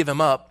slaves give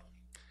him up,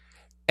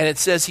 and it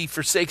says he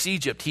forsakes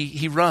Egypt.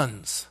 He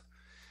runs.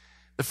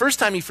 The first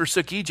time he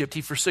forsook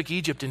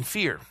Egypt in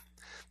fear.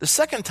 The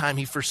second time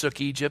he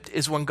forsook Egypt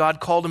is when God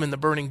called him in the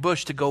burning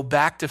bush to go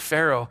back to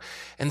Pharaoh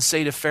and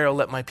say to Pharaoh,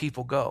 let my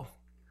people go.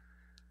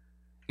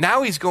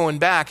 Now he's going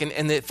back,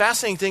 and the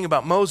fascinating thing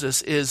about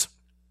Moses is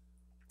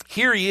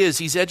here he is.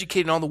 He's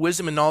educated in all the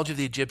wisdom and knowledge of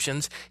the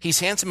Egyptians. He's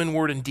handsome in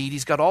word and deed.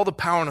 He's got all the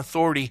power and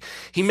authority.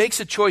 He makes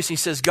a choice. He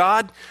says,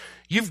 God,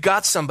 you've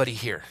got somebody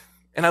here.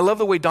 And I love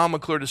the way Don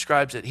McClure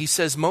describes it. He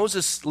says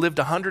Moses lived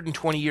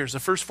 120 years. The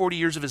first 40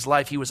 years of his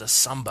life, he was a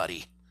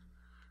somebody.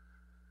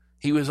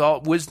 He was all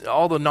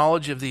the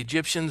knowledge of the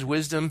Egyptians,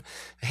 wisdom,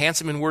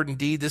 handsome in word and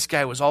deed. This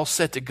guy was all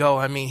set to go.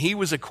 I mean, he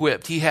was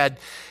equipped. He had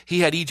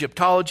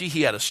Egyptology,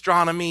 he had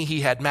astronomy,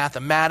 he had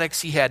mathematics,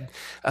 he had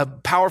a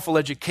powerful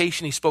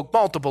education. He spoke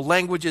multiple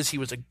languages. He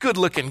was a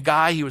good-looking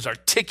guy. He was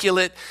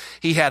articulate.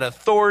 He had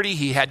authority.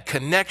 He had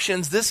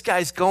connections. This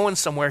guy's going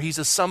somewhere. He's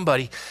a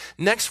somebody.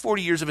 Next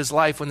 40 years of his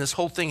life, when this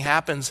whole thing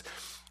happens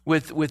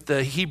with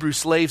the Hebrew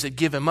slaves that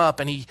give him up,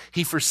 and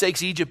he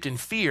forsakes Egypt in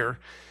fear,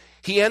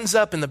 he ends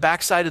up in the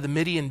backside of the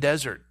Midian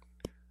desert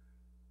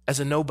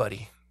as a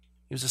nobody.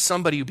 He was a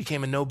somebody who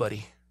became a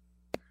nobody.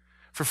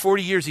 For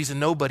 40 years, he's a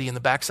nobody in the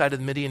backside of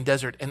the Midian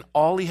desert, and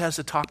all he has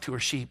to talk to are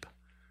sheep.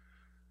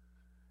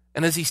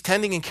 And as he's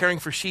tending and caring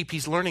for sheep,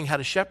 he's learning how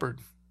to shepherd,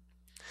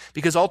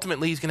 because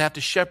ultimately he's going to have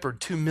to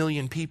shepherd 2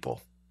 million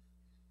people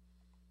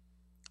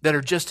that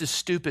are just as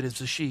stupid as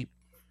the sheep.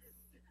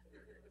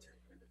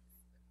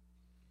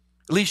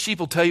 At least sheep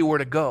will tell you where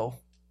to go.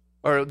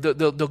 Or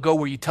they'll go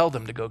where you tell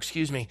them to go,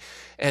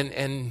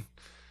 and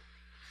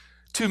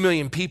 2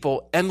 million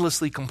people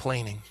endlessly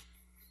complaining.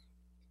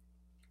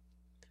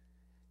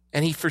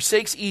 And he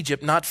forsakes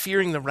Egypt, not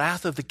fearing the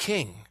wrath of the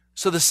king.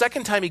 So the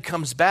second time he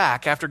comes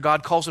back, after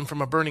God calls him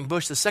from a burning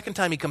bush, the second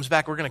time he comes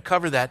back, we're going to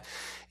cover that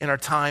in our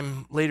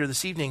time later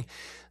this evening.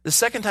 The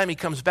second time he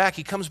comes back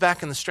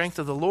in the strength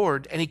of the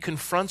Lord, and he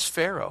confronts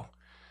Pharaoh.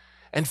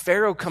 And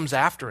Pharaoh comes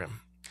after him.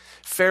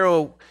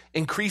 Pharaoh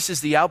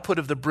increases the output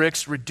of the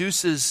bricks,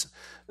 reduces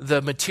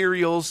the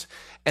materials,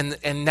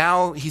 and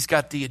now he's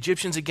got the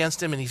Egyptians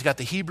against him, and he's got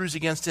the Hebrews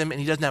against him, and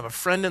he doesn't have a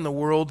friend in the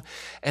world,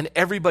 and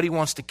everybody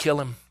wants to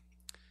kill him.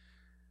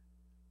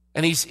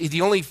 And he's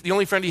the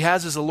only friend he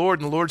has is the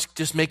Lord, and the Lord's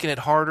just making it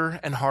harder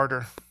and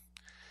harder.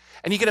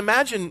 And you can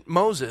imagine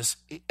Moses,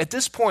 at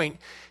this point,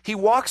 he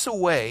walks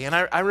away, and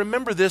I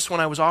remember this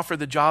when I was offered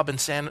the job in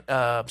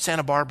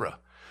Santa Barbara.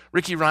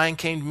 Ricky Ryan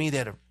came to me. They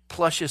had a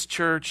plushest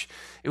church.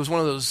 It was one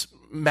of those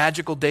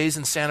magical days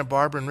in Santa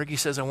Barbara, and Ricky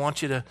says, I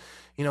want you to,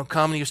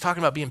 come. And he was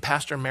talking about being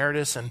pastor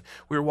emeritus, and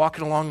we were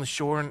walking along the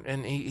shore,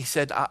 and he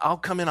said, I'll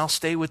come in, I'll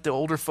stay with the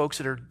older folks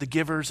that are the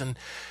givers, and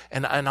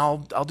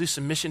I'll do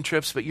some mission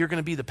trips, but you're going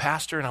to be the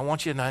pastor, and I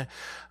want you. And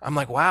I'm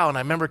like, wow. And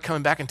I remember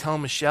coming back and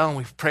telling Michelle, and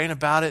we were praying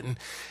about it. And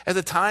at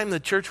the time, the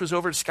church was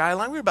over at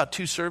Skyline. We were about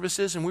 2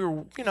 services, and we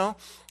were, and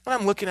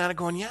I'm looking at it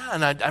going, yeah.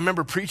 And I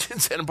remember preaching in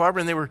Santa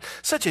Barbara, and they were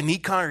such a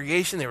neat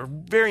congregation. They were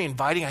very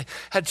inviting. I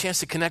had a chance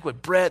to connect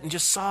with Brett and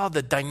just saw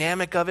the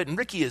dynamic of it. And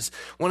Ricky is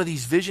one of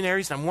these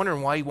visionaries, and I'm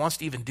wondering why he wants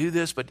to even do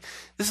this. But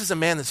this is a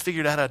man that's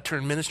figured out how to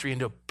turn ministry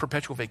into a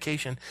perpetual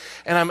vacation.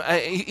 And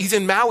he's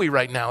in Maui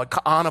right now at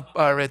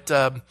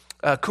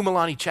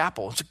Kumalani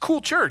Chapel. It's a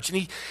cool church.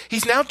 And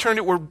he's now turned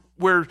it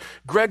where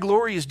Greg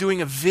Laurie is doing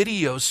a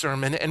video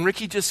sermon, and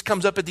Ricky just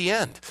comes up at the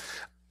end.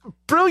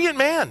 Brilliant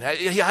man.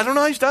 I don't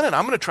know how he's done it.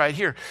 I'm going to try it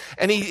here.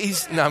 And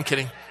no, I'm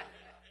kidding.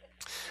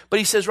 But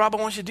he says, Rob, I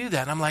want you to do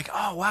that. And I'm like,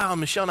 oh, wow. And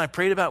Michelle and I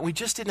prayed about it. We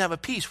just didn't have a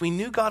peace. We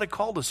knew God had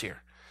called us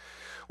here.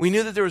 We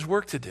knew that there was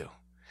work to do.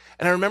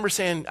 And I remember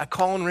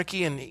calling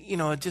Ricky and,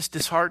 just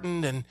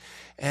disheartened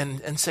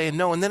and saying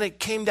no. And then it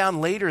came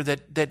down later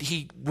that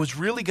he was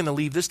really going to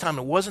leave this time.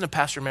 It wasn't a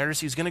pastor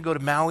emeritus. He was going to go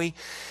to Maui,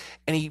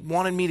 and he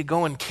wanted me to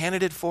go and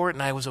candidate for it.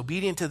 And I was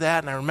obedient to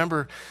that. And I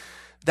remember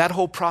that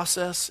whole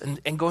process and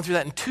going through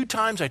that. And 2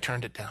 times I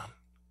turned it down.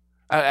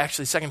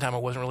 Actually, second time I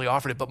wasn't really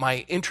offered it, but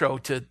my intro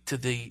to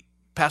the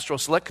pastoral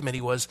select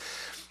committee was,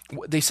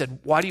 they said,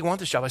 why do you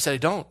want this job? I said, I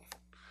don't.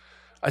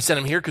 I said,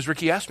 I'm here because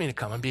Ricky asked me to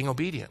come. I'm being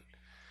obedient.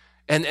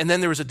 And then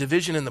there was a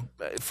division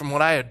from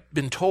what I had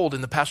been told in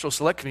the pastoral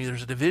select committee, there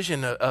was a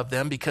division of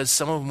them because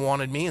some of them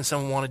wanted me and some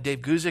of them wanted Dave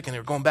Guzik, and they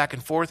were going back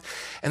and forth.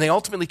 And they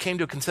ultimately came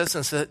to a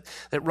consensus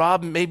that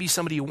Rob may be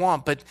somebody you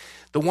want, but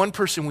the one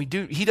person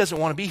he doesn't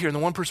want to be here, and the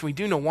one person we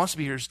do know wants to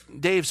be here is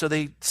Dave, so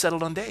they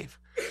settled on Dave.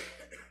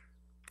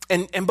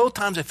 And both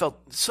times I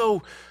felt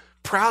so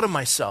proud of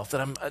myself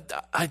that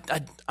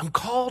I'm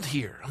called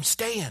here. I'm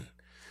staying. And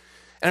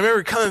I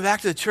remember coming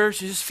back to the church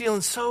and just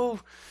feeling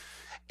so...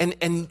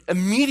 And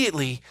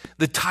immediately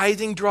the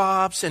tithing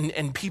drops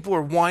and people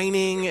are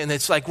whining, and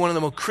it's like one of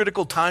the most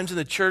critical times in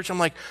the church. I'm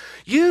like,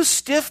 you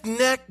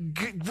stiff-necked,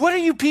 what are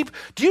you people?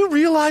 Do you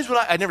realize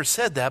what I never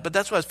said that, but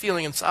that's what I was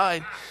feeling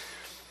inside.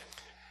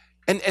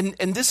 And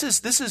this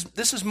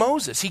is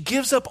Moses. He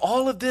gives up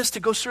all of this to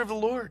go serve the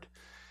Lord.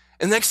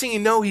 And the next thing you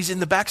know, he's in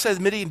the backside of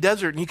the Midian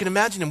desert, and you can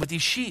imagine him with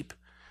these sheep.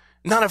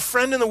 Not a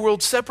friend in the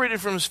world,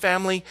 separated from his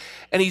family,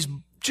 and he's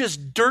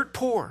just dirt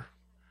poor.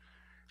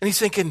 And he's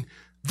thinking,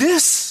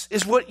 this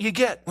is what you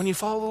get when you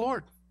follow the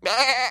Lord.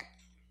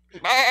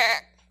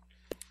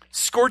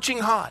 Scorching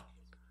hot,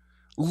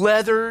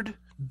 leathered,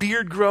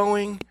 beard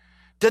growing,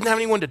 doesn't have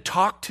anyone to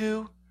talk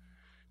to,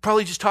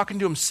 probably just talking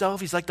to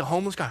himself. He's like the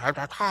homeless guy.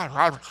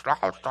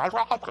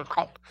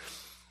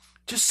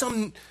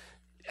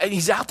 And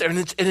he's out there,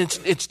 and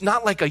it's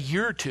not like a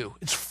year or two.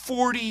 It's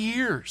 40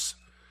 years.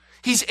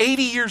 He's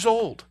 80 years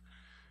old.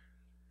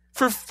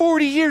 For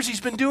 40 years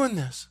he's been doing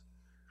this.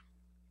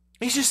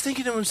 He's just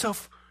thinking to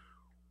himself,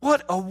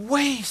 what a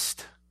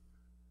waste.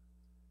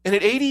 And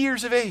at 80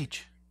 years of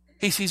age,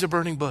 he sees a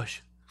burning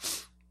bush.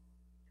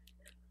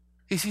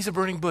 He sees a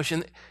burning bush,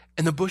 and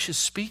the bush is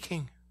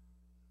speaking.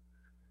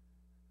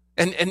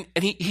 And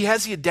he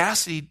has the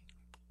audacity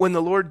when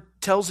the Lord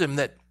tells him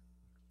that,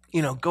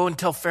 go and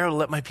tell Pharaoh to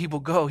let my people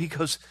go. He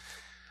goes,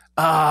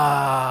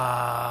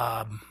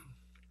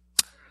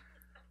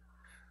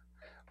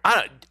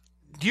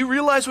 do you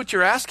realize what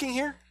you're asking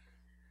here?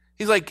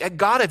 He's like,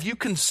 God, have you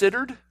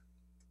considered?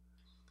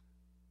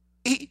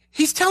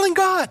 He's telling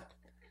God,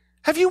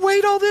 have you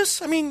weighed all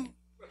this? I mean,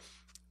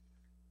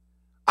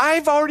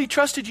 I've already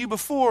trusted you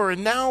before,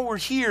 and now we're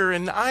here,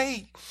 and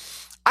I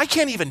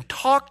can't even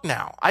talk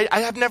now.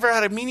 I have never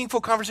had a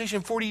meaningful conversation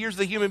in 40 years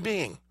with a human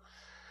being.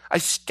 I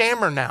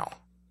stammer now.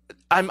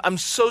 I'm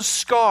so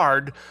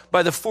scarred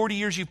by the 40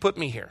 years you put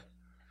me here.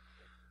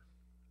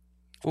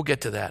 We'll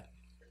get to that.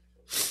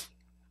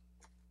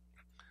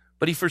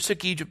 But he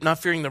forsook Egypt, not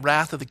fearing the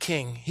wrath of the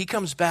king. He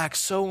comes back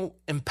so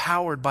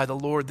empowered by the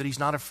Lord that he's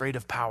not afraid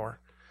of power.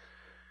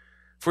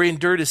 For he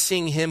endured as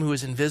seeing him who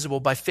is invisible.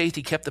 By faith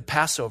he kept the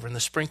Passover and the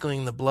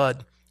sprinkling of the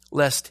blood,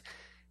 lest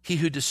he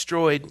who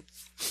destroyed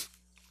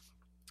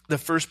the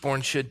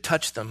firstborn should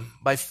touch them.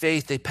 By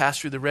faith they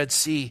passed through the Red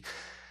Sea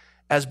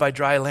as by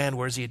dry land,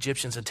 whereas the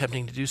Egyptians,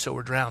 attempting to do so,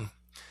 were drowned.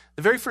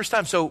 The very first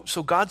time, so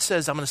God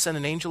says, I'm going to send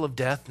an angel of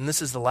death, and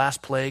this is the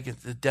last plague,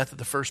 the death of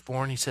the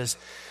firstborn. He says,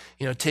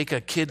 take a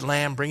kid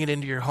lamb, bring it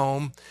into your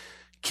home,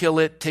 kill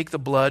it, take the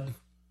blood,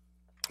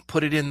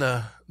 put it in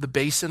the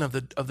basin of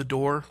the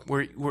door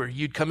where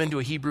you'd come into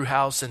a Hebrew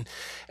house and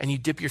you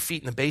dip your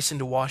feet in the basin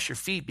to wash your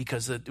feet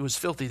because it was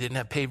filthy. They didn't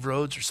have paved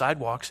roads or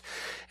sidewalks.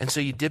 And so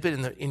you dip it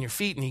in your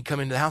feet and you come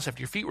into the house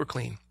after your feet were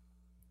clean.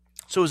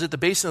 So it was at the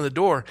basin of the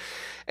door.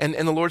 And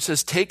the Lord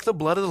says, take the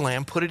blood of the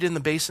lamb, put it in the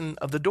basin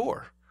of the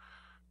door.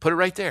 Put it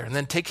right there. And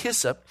then take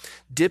hyssop,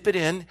 dip it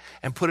in,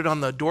 and put it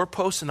on the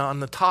doorpost and on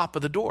the top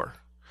of the door.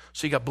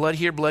 So you got blood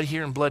here, and blood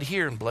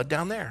here, and blood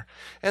down there.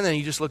 And then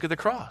you just look at the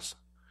cross.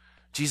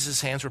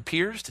 Jesus' hands were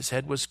pierced, his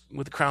head was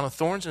with a crown of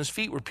thorns, and his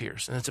feet were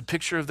pierced. And it's a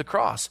picture of the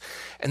cross.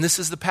 And this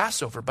is the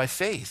Passover by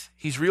faith.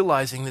 He's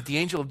realizing that the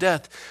angel of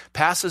death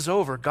passes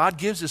over. God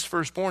gives his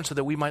firstborn so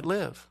that we might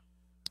live.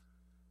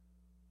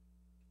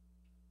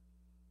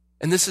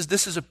 And this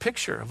is a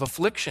picture of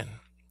affliction.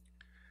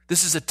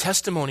 This is a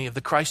testimony of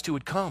the Christ who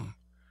would come.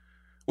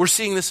 We're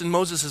seeing this in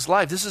Moses'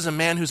 life. This is a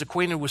man who's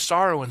acquainted with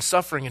sorrow and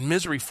suffering and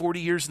misery,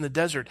 40 years in the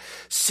desert,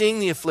 seeing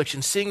the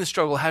affliction, seeing the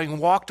struggle, having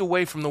walked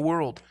away from the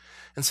world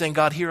and saying,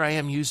 God, here I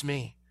am, use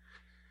me.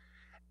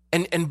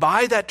 And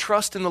by that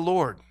trust in the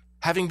Lord,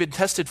 having been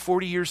tested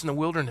 40 years in the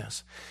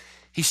wilderness,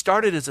 he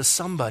started as a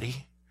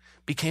somebody,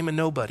 became a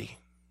nobody.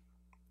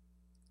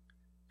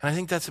 And I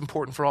think that's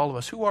important for all of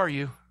us. Who are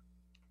you?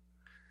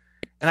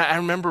 And I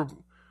remember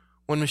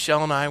when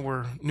Michelle and I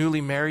were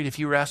newly married, if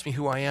you were asking me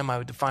who I am, I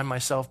would define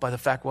myself by the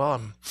fact, well,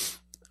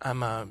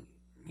 I'm a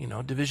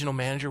divisional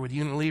manager with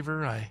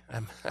Unilever. I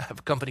have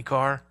a company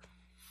car.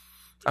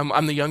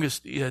 I'm the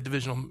youngest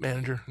divisional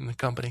manager in the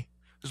company.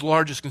 It's the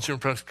largest consumer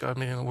products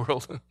company in the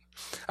world.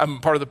 I'm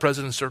part of the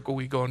president's circle.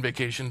 We go on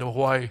vacation to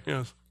Hawaii.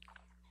 Yes.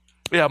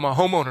 Yeah, I'm a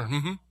homeowner.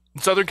 Mm-hmm.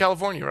 In Southern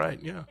California, right?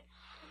 Yeah.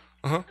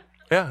 Uh-huh.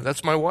 Yeah,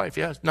 that's my wife.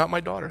 Yeah, it's not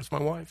my daughter. It's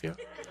my wife. Yeah.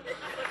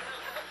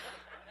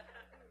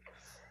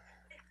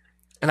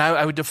 And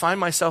I would define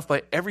myself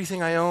by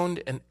everything I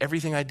owned and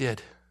everything I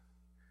did.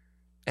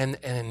 And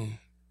in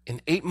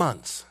 8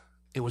 months,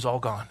 it was all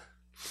gone.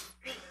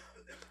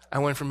 I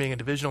went from being a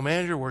divisional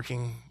manager,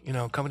 working,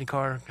 company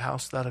car,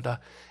 house,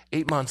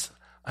 8 months,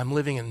 I'm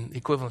living in the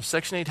equivalent of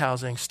Section 8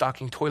 housing,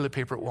 stocking toilet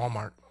paper at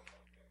Walmart,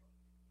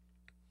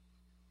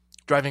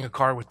 driving a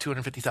car with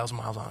 250,000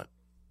 miles on it,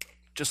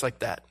 just like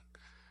that.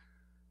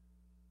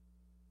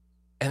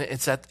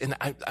 And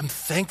I'm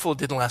thankful it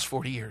didn't last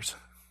 40 years.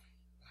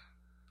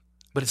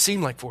 But it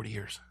seemed like 40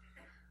 years.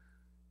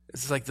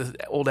 It's like the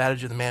old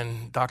adage of the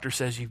man, doctor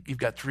says, you've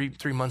got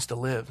three months to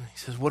live. He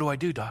says, what do I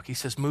do, doc? He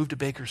says, move to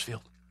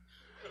Bakersfield.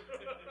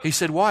 He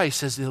said, why? He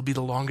says, it'll be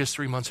the longest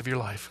 3 months of your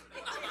life.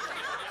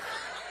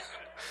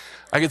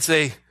 I could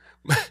say,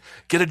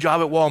 get a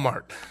job at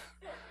Walmart.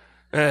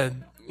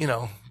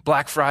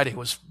 Black Friday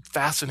was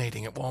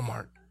fascinating at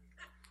Walmart.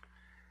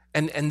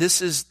 And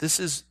this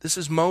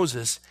is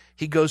Moses.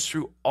 He goes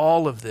through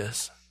all of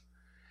this.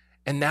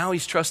 And now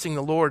he's trusting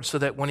the Lord so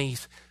that when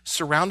he's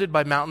surrounded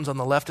by mountains on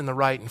the left and the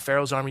right and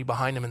Pharaoh's army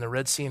behind him and the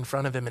Red Sea in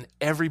front of him and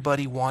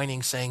everybody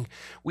whining saying,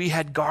 we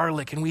had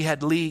garlic and we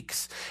had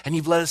leeks and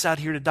you've let us out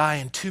here to die,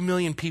 and 2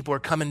 million people are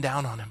coming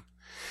down on him.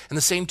 And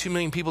the same 2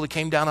 million people that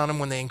came down on him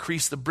when they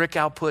increased the brick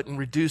output and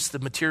reduced the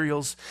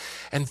materials,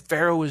 and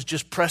Pharaoh is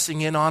just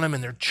pressing in on him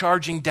and they're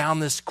charging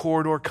down this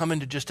corridor coming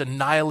to just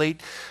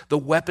annihilate the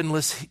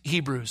weaponless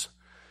Hebrews.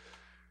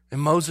 And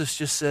Moses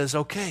just says,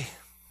 okay,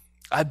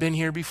 I've been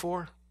here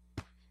before.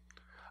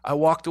 I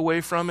walked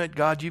away from it.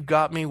 God, you've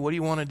got me. What do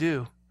you want to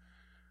do?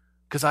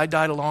 Because I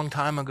died a long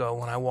time ago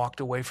when I walked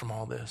away from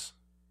all this.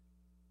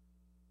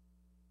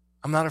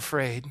 I'm not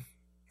afraid.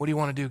 What do you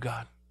want to do,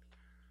 God?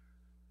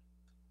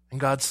 And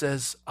God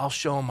says, I'll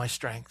show him my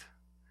strength.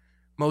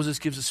 Moses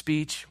gives a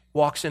speech,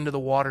 walks into the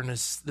water, and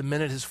the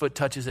minute his foot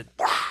touches it,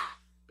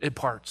 it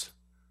parts.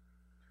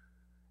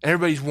 And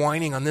everybody's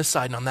whining on this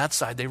side and on that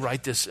side. They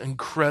write this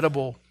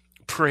incredible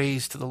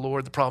praise to the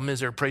Lord. The problem is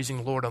they're praising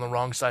the Lord on the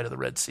wrong side of the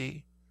Red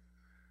Sea.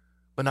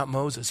 But not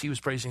Moses. He was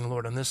praising the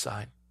Lord on this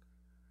side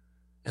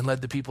and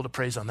led the people to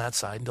praise on that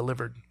side and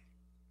delivered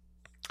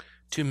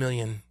 2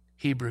 million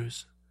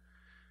Hebrews.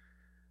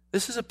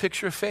 This is a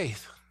picture of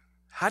faith.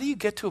 How do you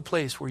get to a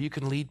place where you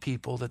can lead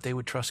people that they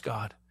would trust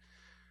God?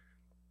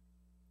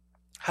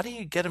 How do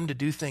you get them to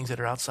do things that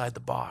are outside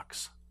the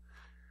box?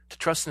 To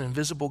trust an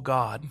invisible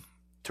God,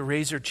 to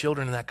raise their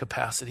children in that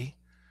capacity,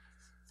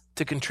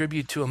 to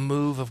contribute to a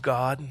move of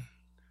God,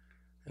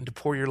 and to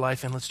pour your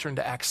life in. Let's turn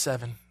to Acts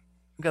 7.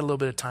 We've got a little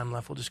bit of time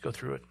left. We'll just go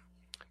through it.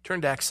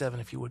 Turn to Acts 7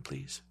 if you would,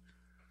 please.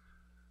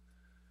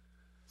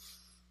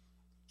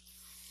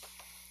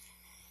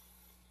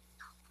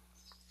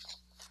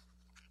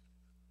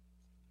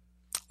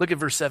 Look at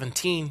verse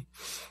 17.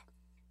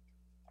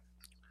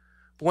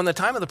 But when the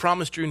time of the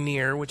promise drew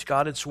near, which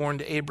God had sworn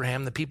to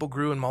Abraham, the people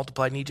grew and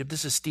multiplied in Egypt.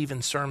 This is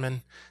Stephen's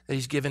sermon that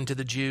he's given to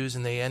the Jews,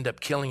 and they end up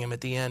killing him at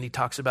the end. He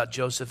talks about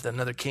Joseph, that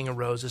another king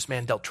arose. This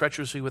man dealt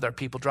treacherously with our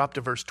people. Drop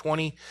to verse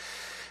 20.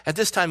 At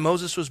this time,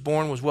 Moses was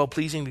born, was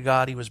well-pleasing to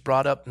God. He was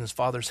brought up in his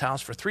father's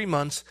house for 3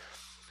 months.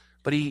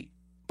 But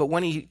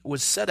when he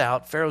was set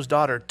out, Pharaoh's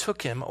daughter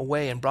took him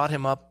away and brought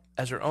him up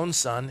as her own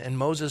son. And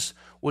Moses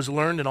was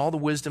learned in all the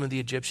wisdom of the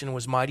Egyptian and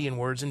was mighty in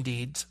words and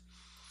deeds.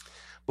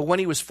 But when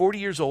he was 40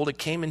 years old, it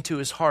came into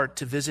his heart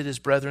to visit his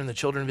brethren, the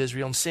children of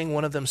Israel. And seeing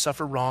one of them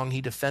suffer wrong,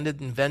 he defended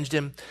and avenged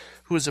him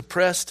who was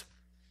oppressed,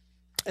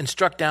 and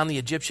struck down the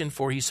Egyptian,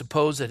 for he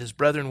supposed that his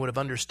brethren would have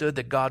understood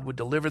that God would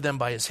deliver them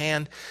by his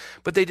hand,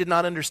 but they did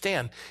not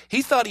understand.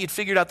 He thought he had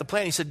figured out the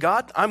plan. He said,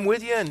 God, I'm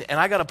with you, and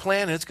I got a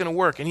plan, and it's going to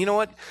work. And you know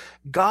what?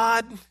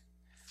 God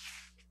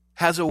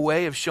has a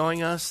way of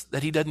showing us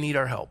that he doesn't need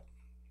our help.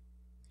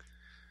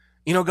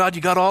 You know, God,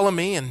 you got all of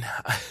me, and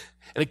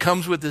it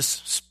comes with this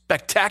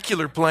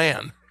spectacular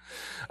plan.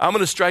 I'm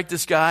going to strike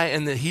this guy,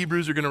 and the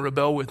Hebrews are going to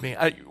rebel with me.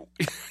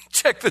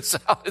 Check this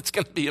out. It's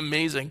going to be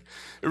amazing.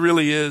 It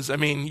really is. I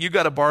mean, you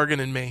got a bargain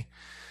in me.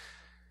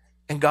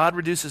 And God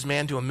reduces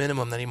man to a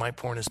minimum that he might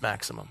pour in his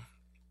maximum.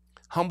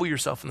 Humble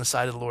yourself in the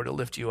sight of the Lord to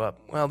lift you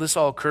up. Well, this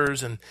all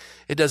occurs, and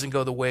it doesn't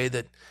go the way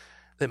that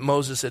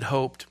Moses had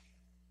hoped.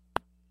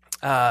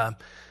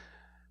 Look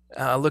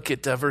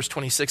at verse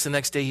 26. The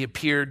next day he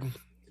appeared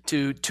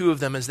to 2 of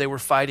them as they were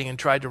fighting and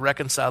tried to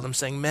reconcile them,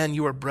 saying, men,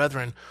 you are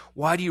brethren.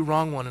 Why do you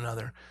wrong one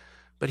another?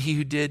 But he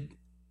who did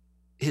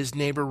his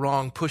neighbor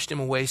wrong pushed him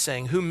away,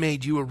 saying, who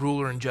made you a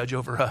ruler and judge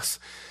over us?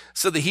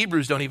 So the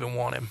Hebrews don't even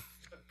want him.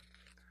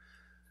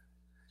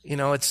 You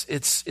know,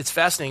 it's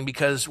fascinating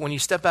because when you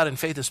step out in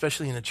faith,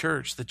 especially in the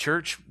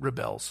church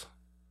rebels.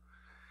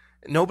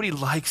 Nobody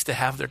likes to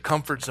have their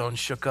comfort zone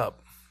shook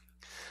up.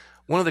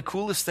 One of the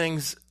coolest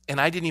things, and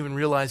I didn't even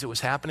realize it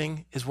was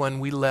happening, is when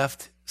we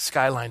left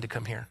Skyline to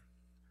come here.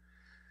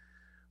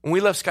 When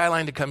we left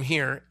Skyline to come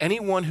here,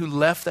 anyone who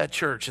left that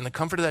church and the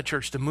comfort of that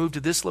church to move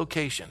to this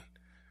location,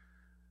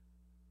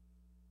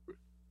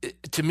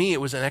 to me,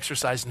 it was an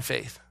exercise in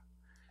faith.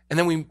 And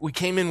then we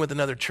came in with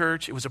another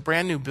church. It was a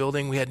brand new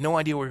building. We had no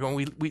idea where we were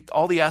going. We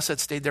all the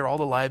assets stayed there. All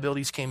the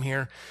liabilities came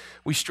here.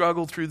 We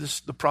struggled through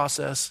the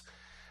process.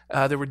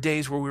 There were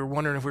days where we were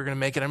wondering if we were going to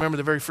make it. I remember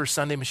the very first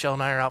Sunday, Michelle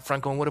and I are out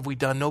front going, what have we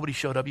done? Nobody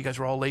showed up. You guys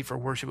were all late for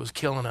worship. It was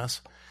killing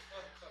us.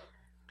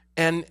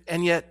 And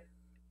yet,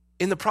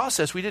 in the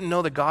process, we didn't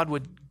know that God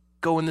would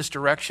go in this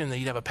direction, that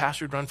you'd have a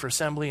pastor who'd run for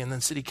assembly and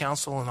then city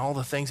council and all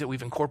the things that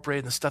we've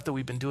incorporated and the stuff that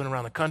we've been doing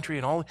around the country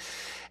and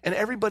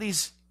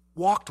everybody's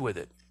walked with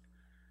it.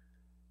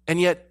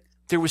 And yet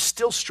there was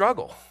still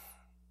struggle.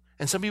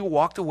 And some people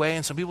walked away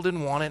and some people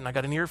didn't want it. And I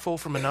got an earful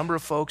from a number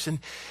of folks. And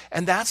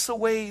that's the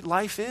way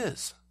life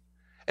is.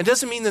 It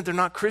doesn't mean that they're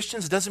not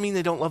Christians. It doesn't mean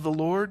they don't love the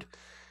Lord.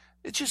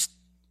 It's just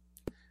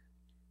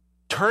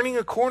turning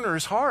a corner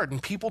is hard,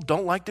 and people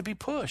don't like to be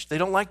pushed. They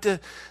don't like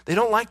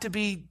to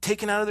be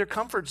taken out of their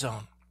comfort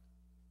zone.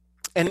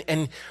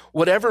 And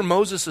whatever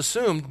Moses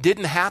assumed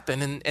didn't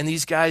happen, and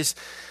these guys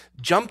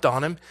jumped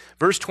on him.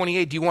 Verse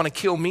 28, do you want to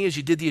kill me as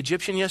you did the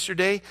Egyptian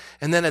yesterday?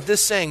 And then at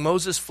this saying,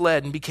 Moses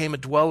fled and became a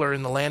dweller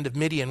in the land of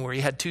Midian, where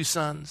he had 2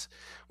 sons.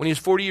 When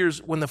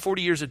the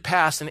 40 years had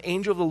passed, an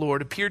angel of the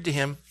Lord appeared to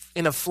him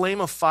in a flame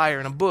of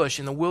fire in a bush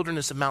in the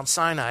wilderness of Mount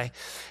Sinai.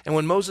 And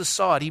when Moses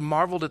saw it, he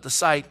marveled at the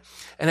sight.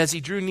 And as he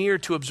drew near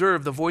to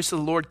observe, the voice of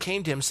the Lord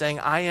came to him, saying,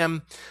 I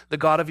am the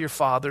God of your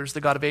fathers,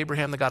 the God of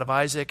Abraham, the God of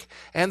Isaac,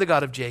 and the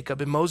God of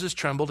Jacob. And Moses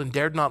trembled and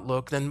dared not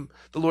look. Then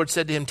the Lord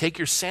said to him, take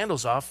your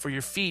sandals off for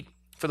your feet,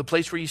 for the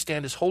place where you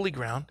stand is holy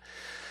ground.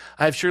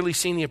 I have surely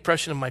seen the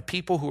oppression of my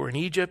people who are in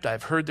Egypt. I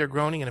have heard their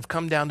groaning and have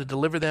come down to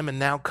deliver them. And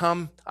now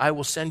come, I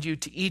will send you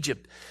to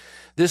Egypt.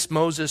 This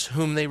Moses,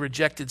 whom they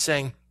rejected,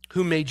 saying,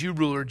 who made you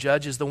ruler,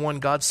 judge, is the one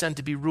God sent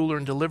to be ruler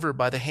and deliverer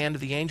by the hand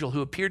of the angel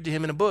who appeared to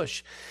him in a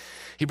bush.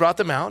 He brought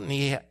them out, and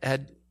he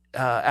had,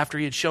 after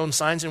he had shown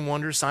signs and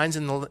wonders, signs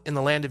in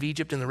the land of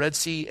Egypt, in the Red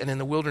Sea, and in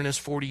the wilderness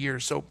 40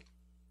 years. So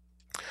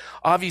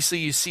obviously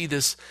you see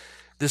this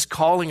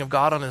calling of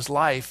God on his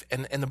life,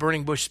 and the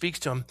burning bush speaks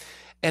to him.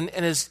 And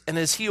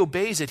as he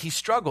obeys it, he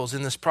struggles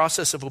in this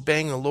process of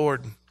obeying the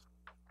Lord.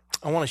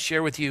 I want to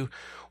share with you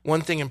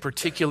one thing in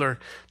particular.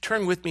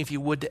 Turn with me, if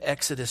you would, to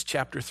Exodus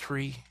chapter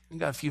 3. We've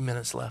got a few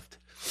minutes left.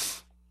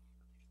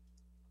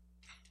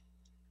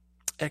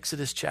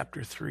 Exodus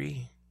chapter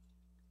 3.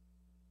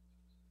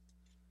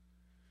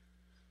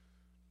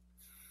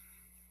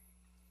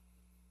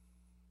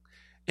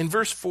 In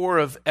verse 4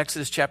 of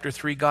Exodus chapter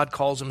 3, God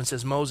calls him and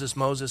says, Moses,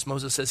 Moses.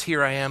 Moses says,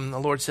 here I am. And the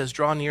Lord says,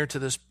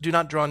 do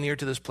not draw near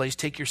to this place.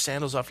 Take your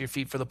sandals off your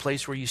feet, for the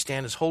place where you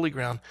stand is holy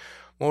ground.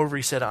 Moreover,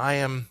 he said, I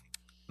am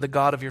the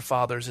God of your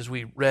fathers, as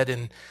we read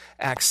in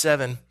Acts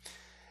 7.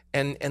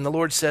 And the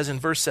Lord says in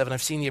verse 7,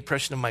 I've seen the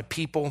oppression of my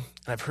people,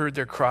 and I've heard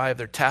their cry of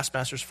their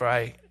taskmasters, for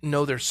I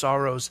know their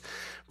sorrows.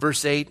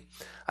 Verse 8,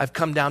 I've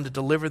come down to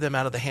deliver them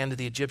out of the hand of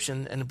the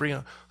Egyptian and to bring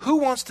them. Who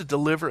wants to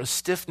deliver a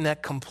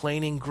stiff-necked,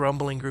 complaining,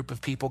 grumbling group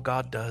of people?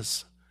 God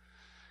does.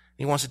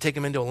 He wants to take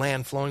them into a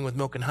land flowing with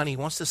milk and honey. He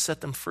wants to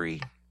set them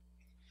free.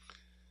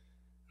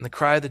 And the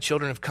cry of the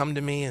children have come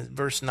to me in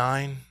verse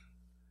 9.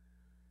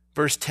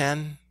 Verse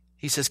 10,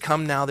 he says,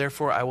 come now,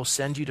 therefore, I will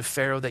send you to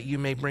Pharaoh, that you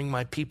may bring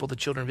my people, the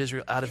children of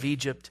Israel, out of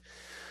Egypt.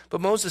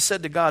 But Moses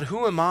said to God,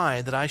 who am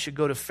I that I should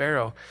go to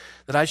Pharaoh,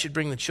 that I should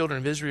bring the children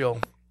of Israel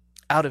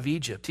out of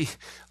Egypt?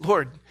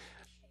 Lord,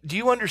 do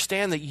you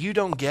understand that you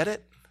don't get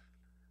it?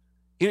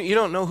 You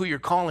don't know who you're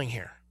calling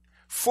here.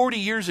 40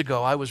 years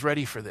ago, I was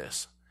ready for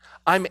this.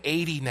 I'm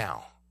 80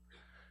 now.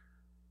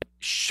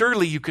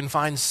 Surely you can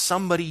find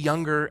somebody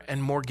younger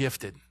and more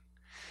gifted.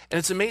 And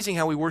it's amazing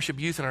how we worship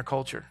youth in our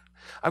culture.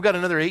 I've got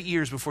another 8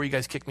 years before you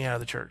guys kick me out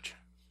of the church.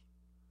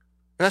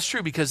 And that's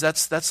true, because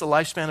that's the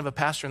lifespan of a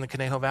pastor in the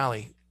Conejo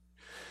Valley.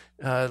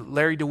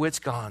 Larry DeWitt's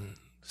gone.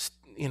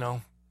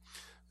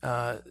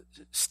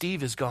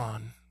 Steve is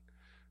gone.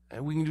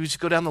 We can just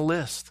go down the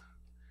list.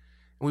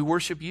 And we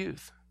worship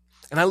youth.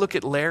 And I look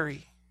at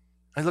Larry.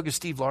 I look at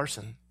Steve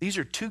Larson. These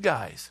are 2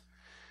 guys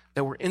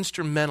that were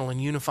instrumental in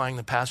unifying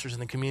the pastors in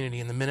the community.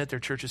 And the minute their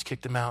churches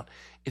kicked them out,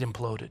 it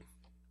imploded.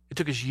 It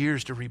took us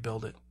years to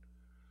rebuild it.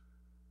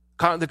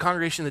 The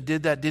congregation that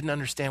did that didn't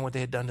understand what they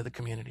had done to the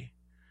community.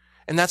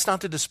 And that's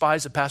not to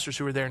despise the pastors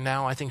who are there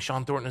now. I think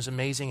Sean Thornton is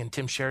amazing, and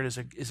Tim Sherrod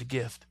is a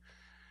gift.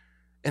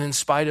 And in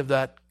spite of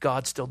that,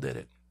 God still did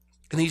it.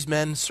 And these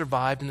men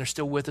survived, and they're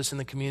still with us in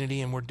the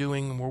community, and we're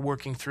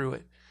working through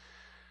it.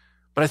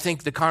 But I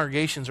think the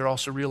congregations are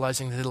also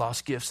realizing that they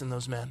lost gifts in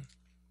those men.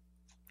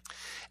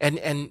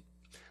 And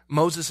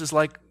Moses is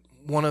like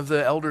one of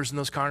the elders in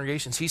those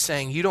congregations. He's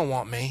saying, you don't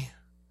want me.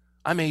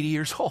 I'm 80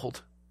 years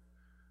old.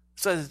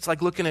 So it's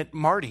like looking at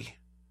Marty.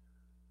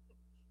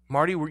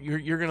 Marty,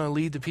 you're going to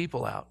lead the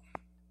people out.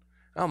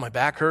 Oh, my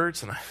back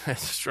hurts, and I'm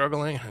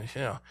struggling.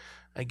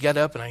 I get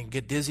up and I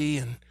get dizzy,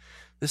 and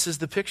this is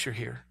the picture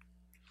here.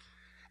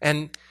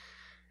 And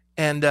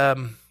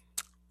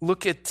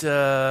look at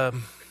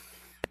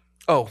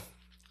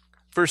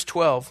verse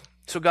 12.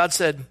 So God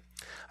said,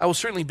 I will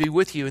certainly be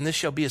with you, and this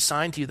shall be a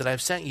sign to you that I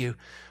have sent you.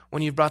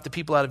 When you've brought the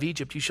people out of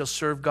Egypt, you shall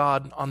serve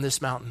God on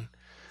this mountain.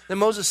 Then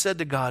Moses said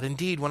to God,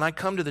 indeed, when I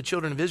come to the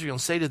children of Israel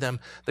and say to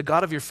them, the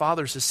God of your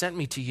fathers has sent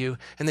me to you,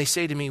 and they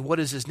say to me, what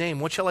is his name?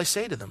 What shall I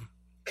say to them?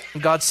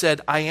 And God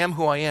said, I am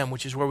who I am,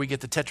 which is where we get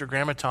the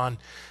tetragrammaton,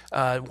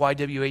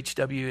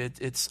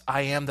 YWHW. It's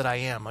I am that I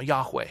am,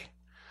 Yahweh.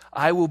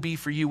 I will be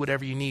for you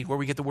whatever you need, where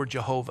we get the word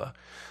Jehovah.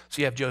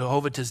 So you have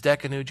Jehovah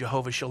Tzdekanu,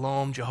 Jehovah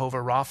Shalom, Jehovah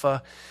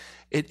Rapha.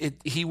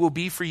 He will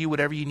be for you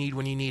whatever you need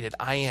when you need it.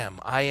 I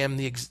am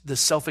the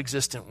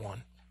self-existent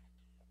one.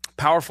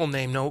 Powerful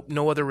name.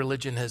 No other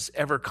religion has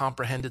ever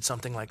comprehended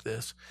something like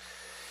this.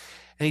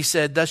 And he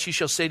said, thus you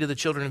shall say to the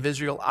children of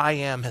Israel, I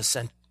am has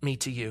sent me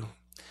to you.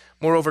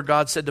 Moreover,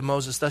 God said to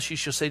Moses, thus you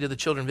shall say to the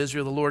children of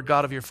Israel, the Lord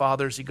God of your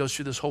fathers. He goes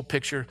through this whole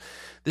picture.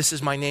 This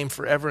is my name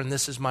forever, and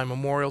this is my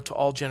memorial to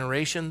all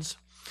generations.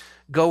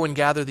 Go and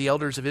gather the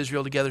elders of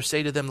Israel together.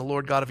 Say to them, the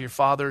Lord God of your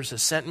fathers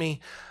has sent me.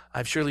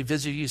 I've surely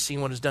visited you,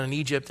 seen what is done in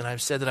Egypt, and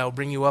I've said that I will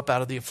bring you up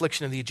out of the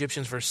affliction of the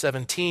Egyptians, verse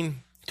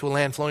 17, to a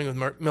land flowing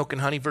with milk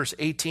and honey, verse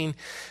 18.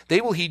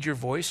 They will heed your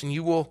voice, and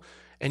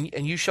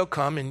you shall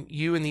come, and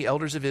you and the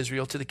elders of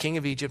Israel, to the king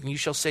of Egypt, and you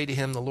shall say to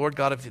him, the Lord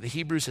God of the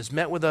Hebrews has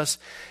met with us,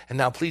 and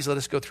now please let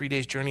us go 3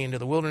 days' journey into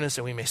the wilderness,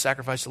 that we may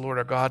sacrifice the Lord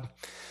our God.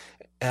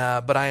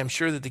 But I am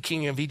sure that the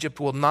king of Egypt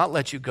will not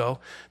let you go,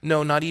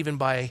 no, not even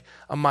by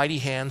a mighty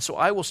hand. So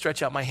I will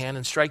stretch out my hand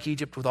and strike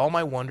Egypt with all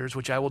my wonders,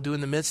 which I will do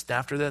in the midst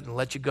after that, and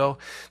let you go.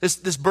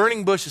 This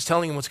burning bush is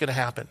telling him what's going to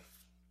happen.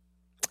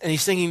 And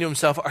he's thinking to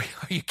himself, are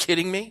you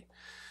kidding me?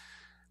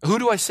 Who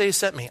do I say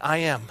sent me? I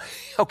am.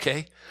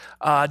 Okay.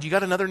 Do you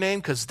got another name?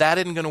 Because that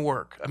isn't going to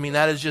work. I mean,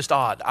 that is just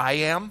odd. I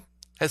am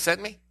has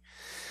sent me.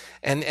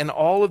 And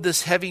all of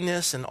this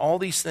heaviness and all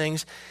these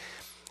things.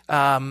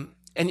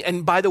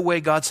 And by the way,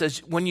 God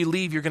says, when you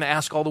leave, you're going to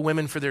ask all the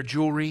women for their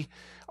jewelry,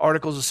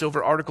 articles of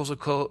silver, articles of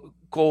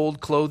gold,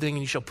 clothing,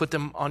 and you shall put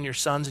them on your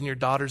sons and your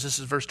daughters. This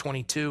is verse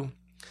 22.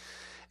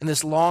 And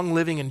this long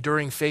living,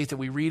 enduring faith that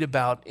we read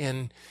about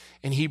in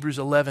Hebrews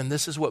 11,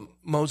 this is what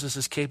Moses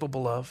is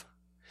capable of.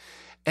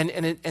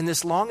 And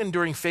this long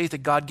enduring faith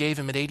that God gave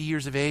him at 80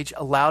 years of age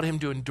allowed him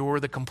to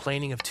endure the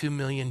complaining of 2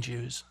 million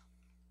Jews.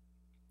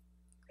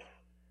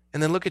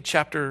 And then look at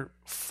chapter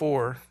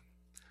 4.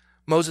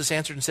 Moses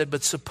answered and said,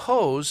 but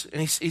suppose,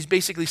 and he's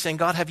basically saying,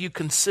 God, have you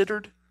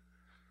considered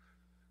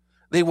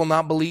they will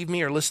not believe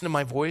me or listen to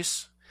my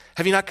voice?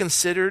 Have you not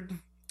considered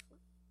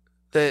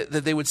that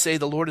they would say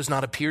the Lord has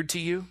not appeared to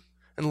you?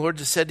 And the Lord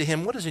just said to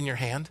him, what is in your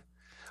hand?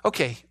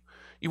 Okay,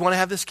 you want to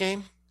have this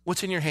game?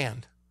 What's in your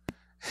hand?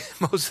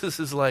 Moses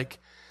is like,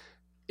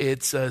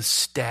 it's a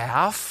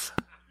staff.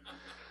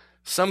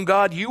 Some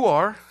God you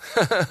are.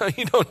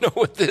 You don't know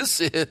what this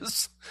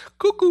is.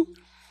 Cuckoo.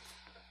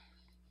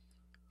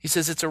 He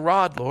says, it's a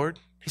rod, Lord.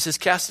 He says,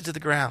 cast it to the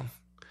ground.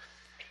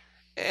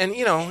 And,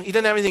 he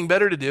doesn't have anything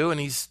better to do, and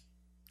he's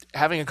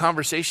having a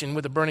conversation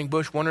with a burning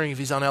bush, wondering if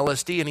he's on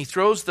LSD, and he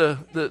throws the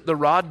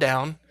rod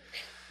down,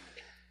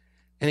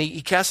 and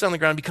he casts it on the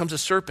ground, becomes a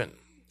serpent.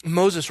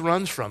 Moses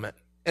runs from it.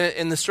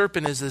 And the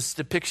serpent is this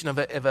depiction of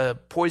a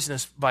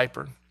poisonous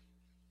viper.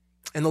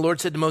 And the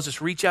Lord said to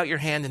Moses, reach out your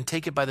hand and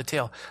take it by the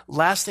tail.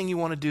 Last thing you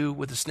want to do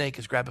with a snake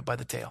is grab it by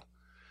the tail.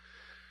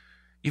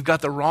 You've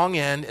got the wrong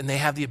end, and they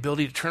have the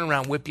ability to turn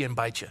around, whip you, and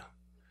bite you.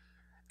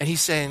 And he's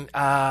saying,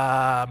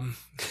 that's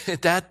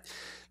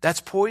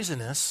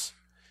poisonous.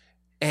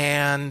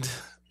 And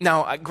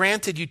now,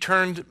 granted, you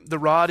turned the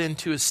rod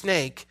into a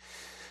snake,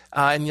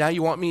 and now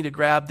you want me to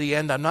grab the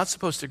end I'm not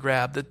supposed to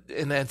grab,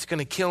 and that's going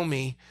to kill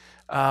me.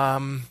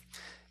 And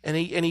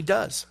he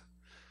does.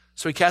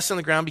 So he cast it on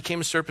the ground,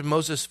 became a serpent.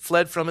 Moses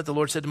fled from it. The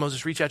Lord said to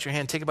Moses, reach out your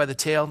hand, take it by the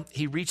tail.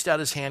 He reached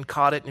out his hand,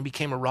 caught it, and it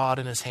became a rod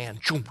in his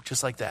hand,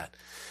 just like that.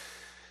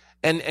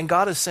 And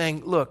God is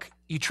saying, look,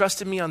 you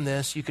trusted me on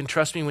this. You can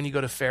trust me when you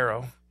go to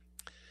Pharaoh,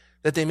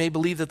 that they may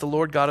believe that the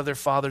Lord God of their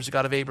fathers, the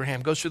God of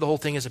Abraham, goes through the whole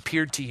thing, has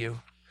appeared to you.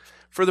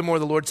 Furthermore,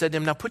 the Lord said to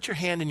him, now put your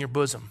hand in your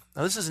bosom.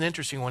 Now, this is an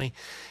interesting one.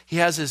 He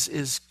has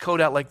his coat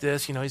out like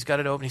this. He's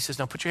got it open. He says,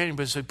 now put your hand in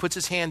your bosom. So he puts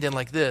his hand in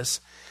like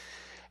this,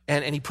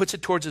 and he puts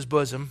it towards his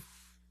bosom.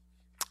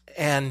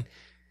 And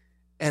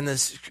the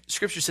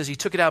scripture says he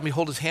took it out, and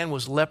behold, his hand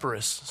was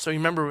leprous. So you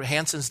remember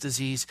Hansen's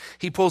disease.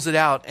 He pulls it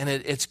out, and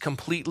it's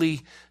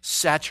completely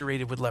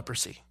saturated with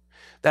leprosy.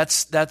 That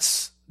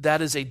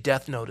is a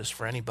death notice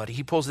for anybody.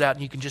 He pulls it out,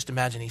 and you can just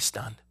imagine he's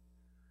stunned.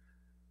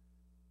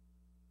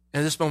 And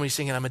at this moment, he's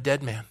thinking, I'm a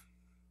dead man.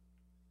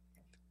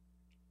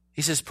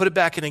 He says, put it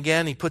back in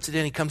again. He puts it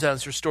in. He comes out, and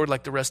it's restored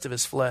like the rest of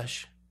his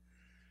flesh.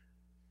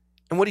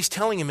 And what he's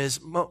telling him is,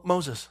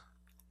 Moses,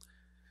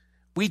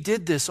 we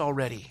did this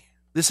already.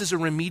 This is a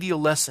remedial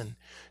lesson.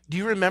 Do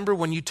you remember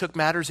when you took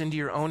matters into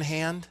your own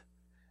hand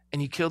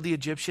and you killed the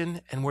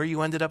Egyptian and where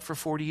you ended up for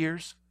 40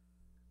 years?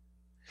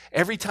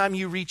 Every time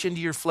you reach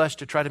into your flesh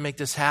to try to make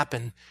this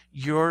happen,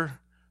 you're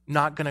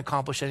not going to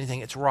accomplish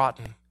anything. It's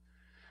rotten.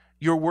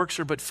 Your works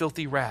are but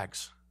filthy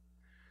rags.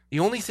 The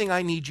only thing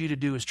I need you to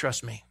do is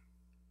trust me.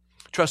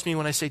 Trust me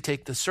when I say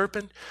take the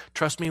serpent.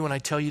 Trust me when I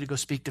tell you to go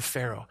speak to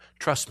Pharaoh.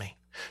 Trust me.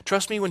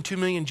 Trust me when 2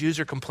 million Jews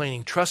are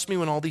complaining. Trust me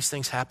when all these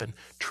things happen.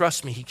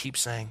 Trust me, he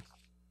keeps saying.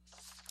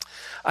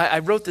 I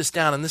wrote this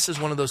down, and this is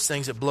one of those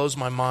things that blows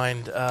my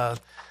mind.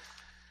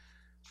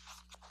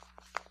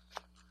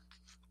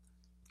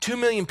 2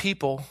 million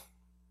people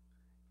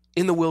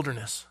in the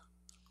wilderness.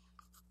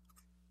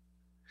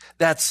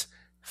 That's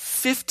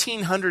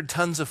 1,500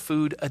 tons of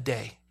food a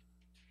day.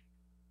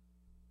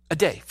 A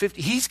day.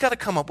 He's got to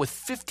come up with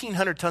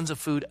 1,500 tons of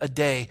food a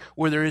day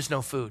where there is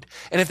no food.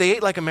 And if they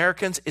ate like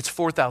Americans, it's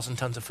 4,000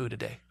 tons of food a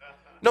day.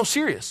 No,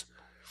 serious.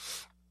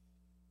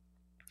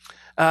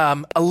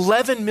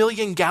 11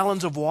 million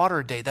gallons of water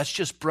a day. That's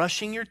just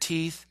brushing your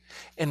teeth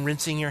and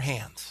rinsing your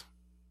hands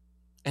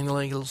and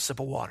letting a little sip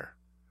of water.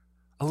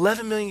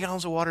 11 million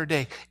gallons of water a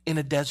day in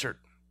a desert.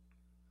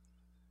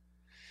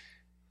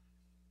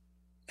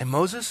 And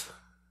Moses,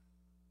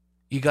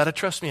 you got to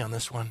trust me on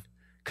this one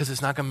because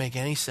it's not going to make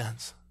any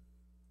sense.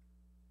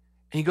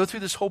 And you go through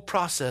this whole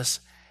process,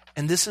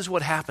 and this is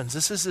what happens.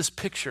 This is this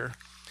picture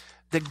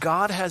that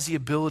God has the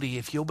ability,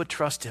 if you'll but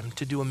trust him,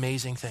 to do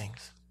amazing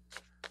things.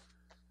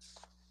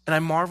 And I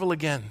marvel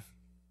again.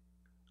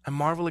 I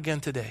marvel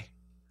again today.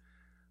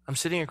 I'm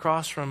sitting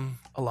across from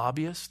a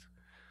lobbyist.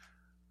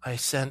 I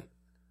sent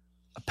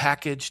a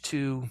package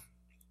to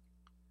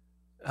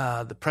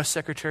the press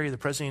secretary of the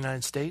President of the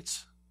United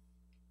States,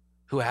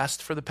 who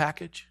asked for the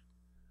package,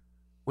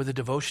 with a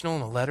devotional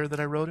and a letter that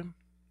I wrote him.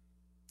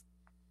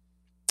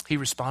 He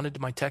responded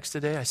to my text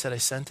today. I said, I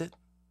sent it.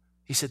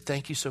 He said,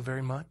 thank you so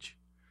very much.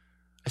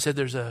 I said,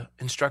 there's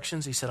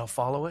instructions. He said, I'll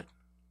follow it.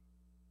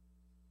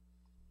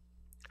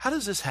 How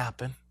does this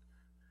happen?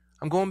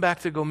 I'm going back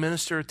to go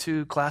minister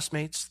to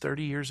classmates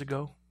 30 years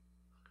ago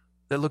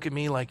that look at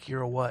me like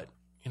you're a what?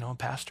 A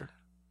pastor.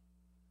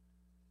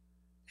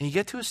 And you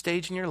get to a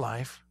stage in your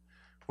life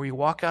where you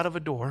walk out of a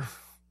door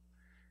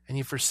and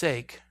you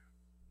forsake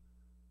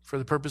for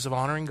the purpose of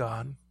honoring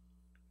God,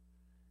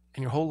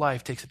 and your whole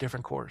life takes a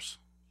different course.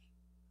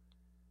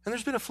 And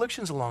there's been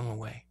afflictions along the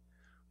way.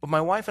 But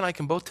my wife and I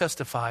can both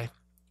testify,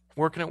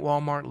 working at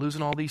Walmart,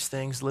 losing all these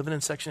things, living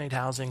in Section 8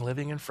 housing,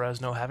 living in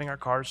Fresno, having our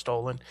cars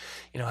stolen,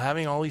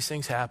 having all these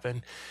things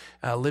happen,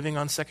 living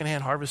on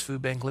secondhand Harvest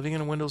Food Bank, living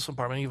in a windowless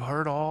apartment. You've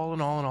heard all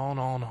and all and all and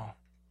all and all.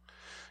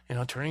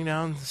 Turning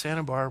down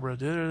Santa Barbara, I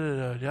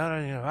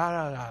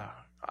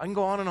can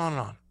go on and on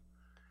and on.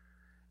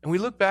 And we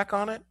look back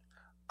on it,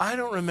 I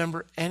don't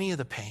remember any of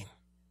the pain.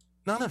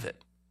 None of it.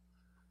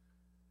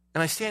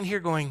 And I stand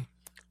here going,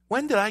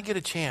 when did I get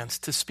a chance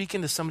to speak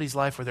into somebody's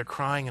life where they're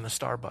crying in a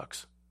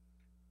Starbucks?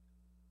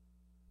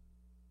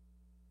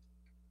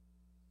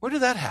 Where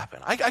did that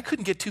happen? I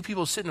couldn't get two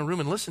people to sit in a room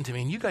and listen to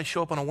me, and you guys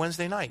show up on a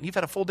Wednesday night, and you've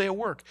had a full day of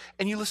work,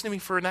 and you listen to me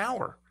for an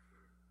hour.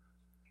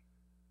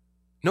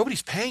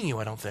 Nobody's paying you,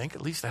 I don't think.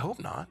 At least I hope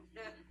not.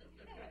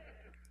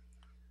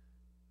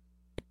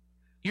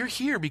 You're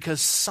here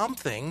because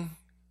something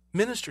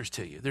ministers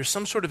to you. There's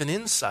some sort of an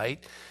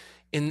insight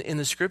in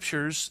the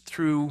scriptures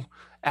through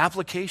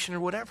application or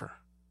whatever.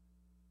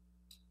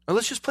 Or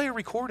let's just play a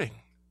recording.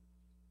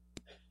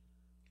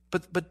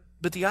 But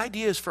the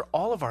idea is for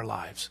all of our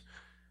lives,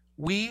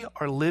 we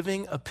are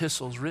living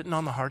epistles written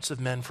on the hearts of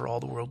men for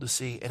all the world to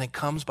see, and it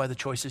comes by the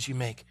choices you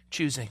make,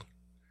 choosing,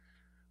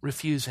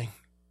 refusing.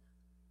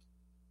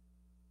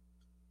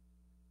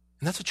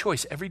 And that's a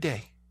choice every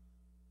day.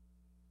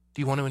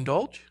 Do you want to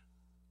indulge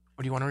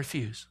or do you want to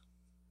refuse?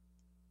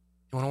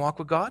 You want to walk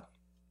with God?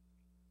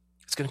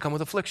 It's going to come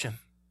with affliction.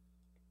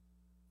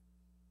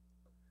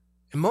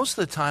 And most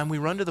of the time, we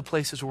run to the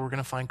places where we're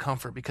going to find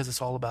comfort because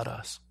it's all about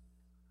us.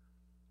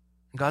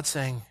 And God's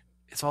saying,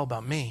 it's all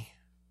about me.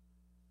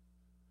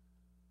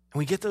 And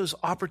we get those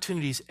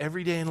opportunities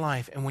every day in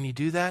life. And when you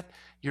do that,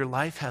 your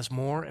life has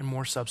more and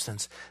more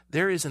substance.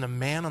 There isn't a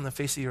man on the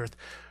face of the earth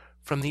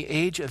from the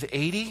age of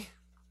 80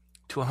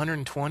 to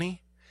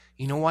 120.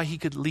 You know why he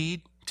could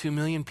lead 2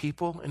 million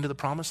people into the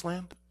promised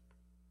land?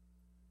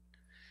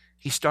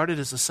 He started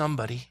as a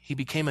somebody. He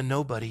became a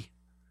nobody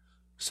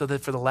so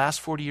that for the last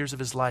 40 years of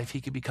his life,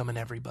 he could become an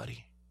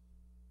everybody.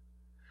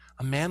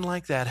 A man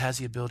like that has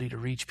the ability to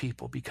reach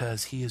people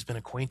because he has been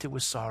acquainted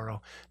with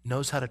sorrow,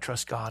 knows how to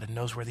trust God, and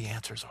knows where the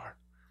answers are.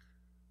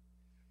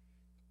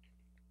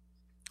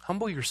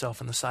 Humble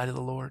yourself in the sight of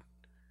the Lord.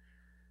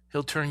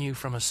 He'll turn you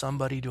from a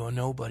somebody to a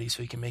nobody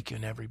so he can make you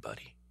an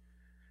everybody.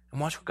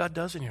 And watch what God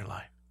does in your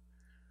life.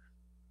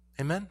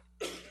 Amen?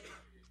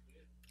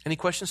 Any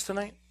questions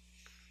tonight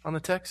on the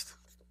text?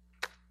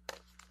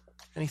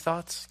 Any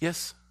thoughts?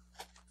 Yes?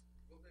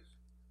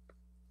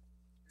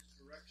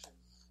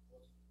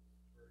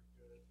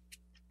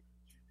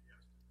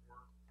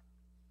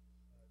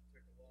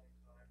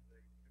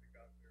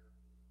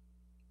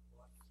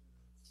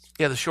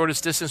 Yeah, the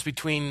shortest distance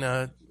between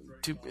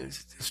two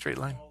straight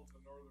line.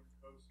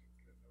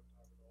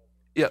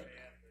 Yeah.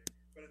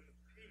 But at the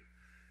peak,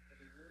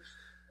 the worst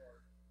part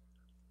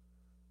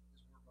is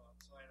where Mount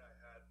Sinai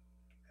had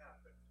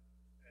happened,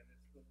 and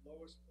it's the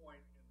lowest point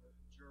in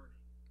the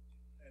journey,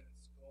 and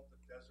it's called the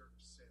Desert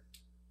of Sin.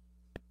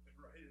 And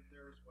right in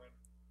there is when,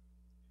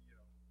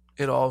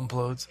 it all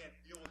implodes. Can't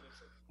deal with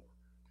this anymore.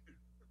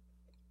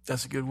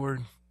 That's a good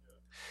word.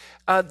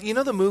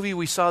 The movie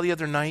we saw the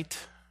other night?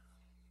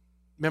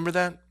 Remember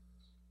that?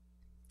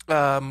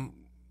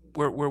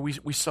 Where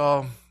we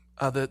saw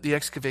the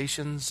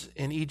excavations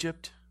in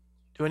Egypt?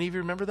 Do any of you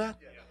remember that?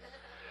 Yeah.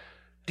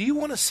 Do you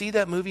want to see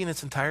that movie in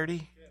its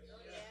entirety? Yes.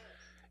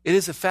 It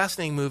is a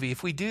fascinating movie.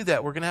 If we do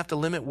that, we're going to have to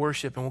limit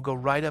worship, and we'll go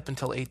right up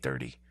until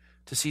 8:30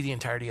 to see the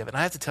entirety of it. And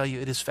I have to tell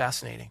you, it is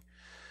fascinating.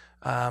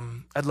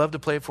 I'd love to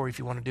play it for you if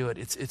you want to do it.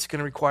 It's going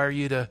to require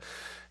you to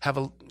have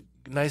a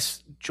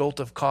nice jolt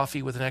of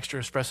coffee with an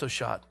extra espresso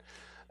shot.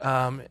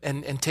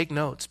 and take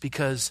notes,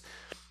 because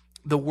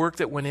the work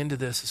that went into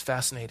this is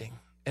fascinating.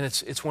 And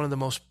it's one of the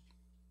most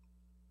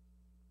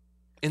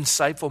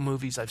insightful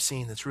movies I've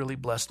seen that's really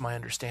blessed my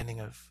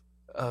understanding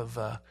of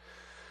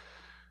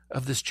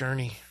this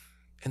journey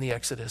in the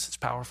Exodus. It's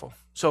powerful.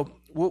 So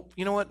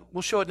you know what?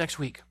 We'll show it next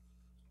week.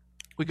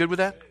 We good with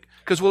that?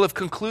 Because we'll have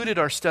concluded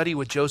our study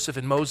with Joseph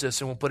and Moses,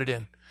 and we'll put it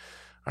in.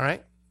 All right?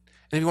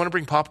 And if you want to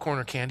bring popcorn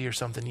or candy or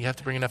something, you have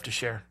to bring enough to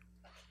share.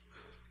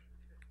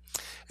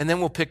 And then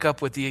we'll pick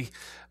up with the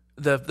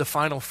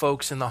final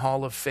folks in the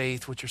Hall of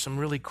Faith, which are some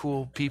really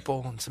cool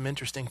people and some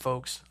interesting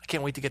folks. I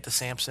can't wait to get to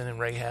Samson and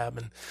Rahab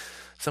and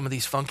some of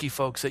these funky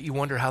folks that you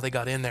wonder how they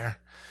got in there.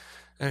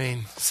 I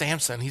mean,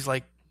 Samson, he's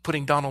like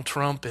putting Donald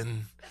Trump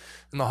in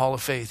the Hall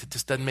of Faith. It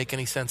just doesn't make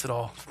any sense at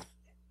all.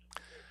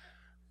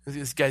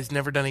 This guy's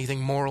never done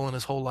anything moral in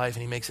his whole life,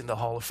 and he makes it into the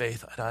Hall of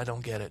Faith. I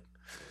don't get it.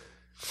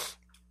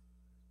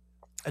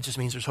 That just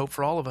means there's hope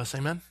for all of us.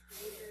 Amen?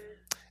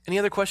 Any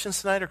other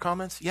questions tonight or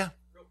comments? Yeah.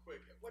 Real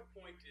quick, at what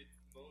point did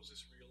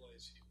Moses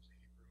realize he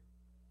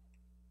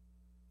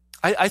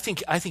was a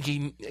Hebrew? I think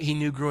he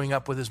knew growing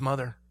up with his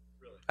mother.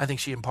 Really? I think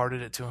she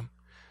imparted it to him.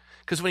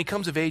 Because when he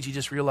comes of age, he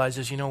just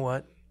realizes, you know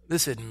what?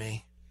 This isn't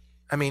me.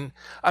 I mean,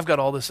 I've got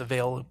all this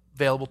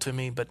available to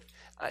me, but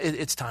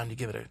it's time to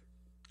give it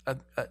I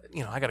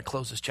got to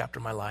close this chapter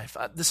of my life.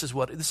 This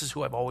is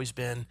who I've always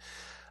been.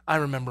 I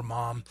remember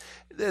Mom.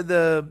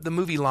 The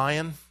movie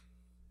Lion.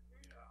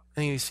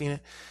 Any of you seen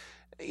it?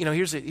 You know,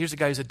 here's a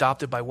guy who's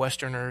adopted by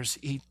Westerners.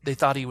 They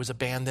thought he was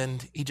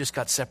abandoned. He just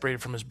got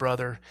separated from his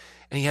brother,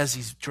 and he has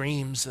these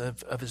dreams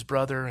of his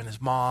brother and his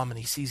mom, and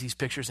he sees these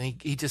pictures,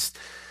 and he just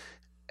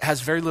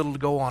has very little to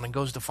go on, and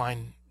goes to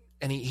find,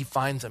 and he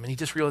finds them, and he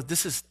just realized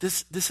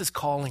this is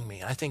calling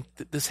me. I think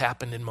that this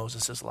happened in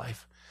Moses'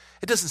 life.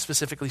 It doesn't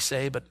specifically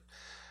say, but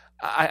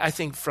I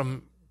think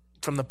from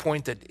the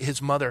point that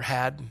his mother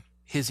had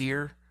his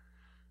ear,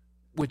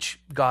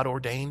 which God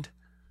ordained,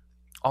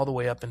 all the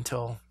way up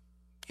until,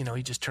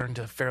 he just turned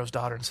to Pharaoh's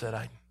daughter and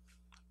said,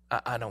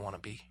 I don't want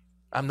to be.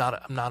 I'm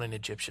not an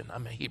Egyptian.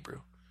 I'm a Hebrew.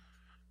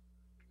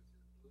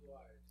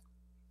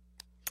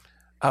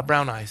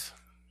 Brown eyes.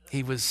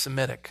 He was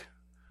Semitic.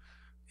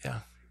 Yeah.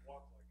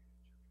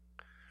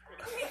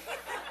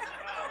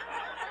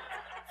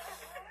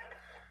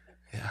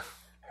 Yeah.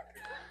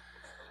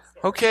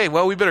 Okay,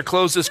 well, we better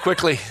close this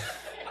quickly.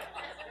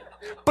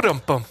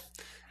 Ba-dum-bum.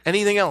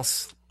 Anything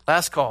else?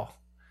 Last call.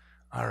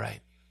 All right.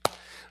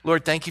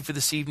 Lord, thank you for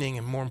this evening,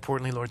 and more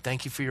importantly, Lord,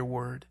 thank you for your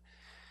word.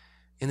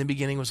 In the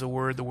beginning was the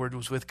Word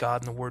was with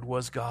God, and the Word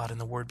was God, and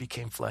the Word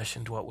became flesh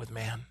and dwelt with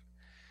man.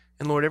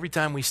 And Lord, every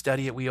time we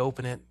study it, we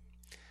open it,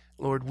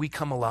 Lord, we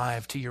come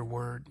alive to your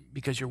word,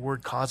 because your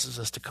word causes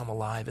us to come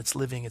alive. It's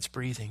living, it's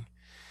breathing.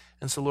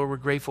 And so, Lord, we're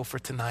grateful for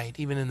tonight,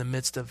 even in the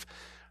midst of,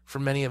 for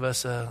many of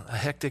us, a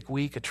hectic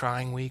week, a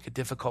trying week, a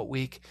difficult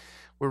week.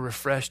 We're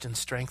refreshed and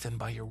strengthened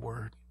by your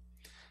word.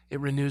 It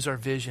renews our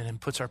vision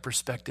and puts our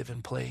perspective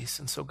in place.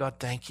 And so, God,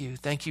 thank you.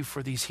 Thank you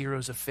for these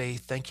heroes of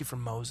faith. Thank you for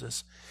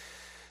Moses,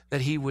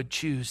 that he would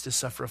choose to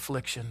suffer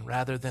affliction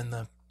rather than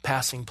the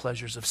passing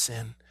pleasures of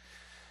sin.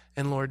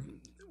 And Lord,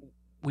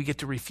 we get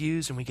to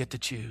refuse and we get to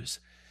choose.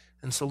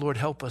 And so, Lord,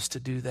 help us to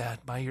do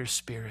that by your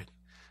Spirit.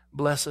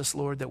 Bless us,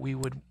 Lord, that we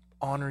would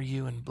honor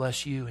you and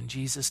bless you in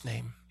Jesus'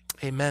 name.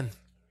 Amen.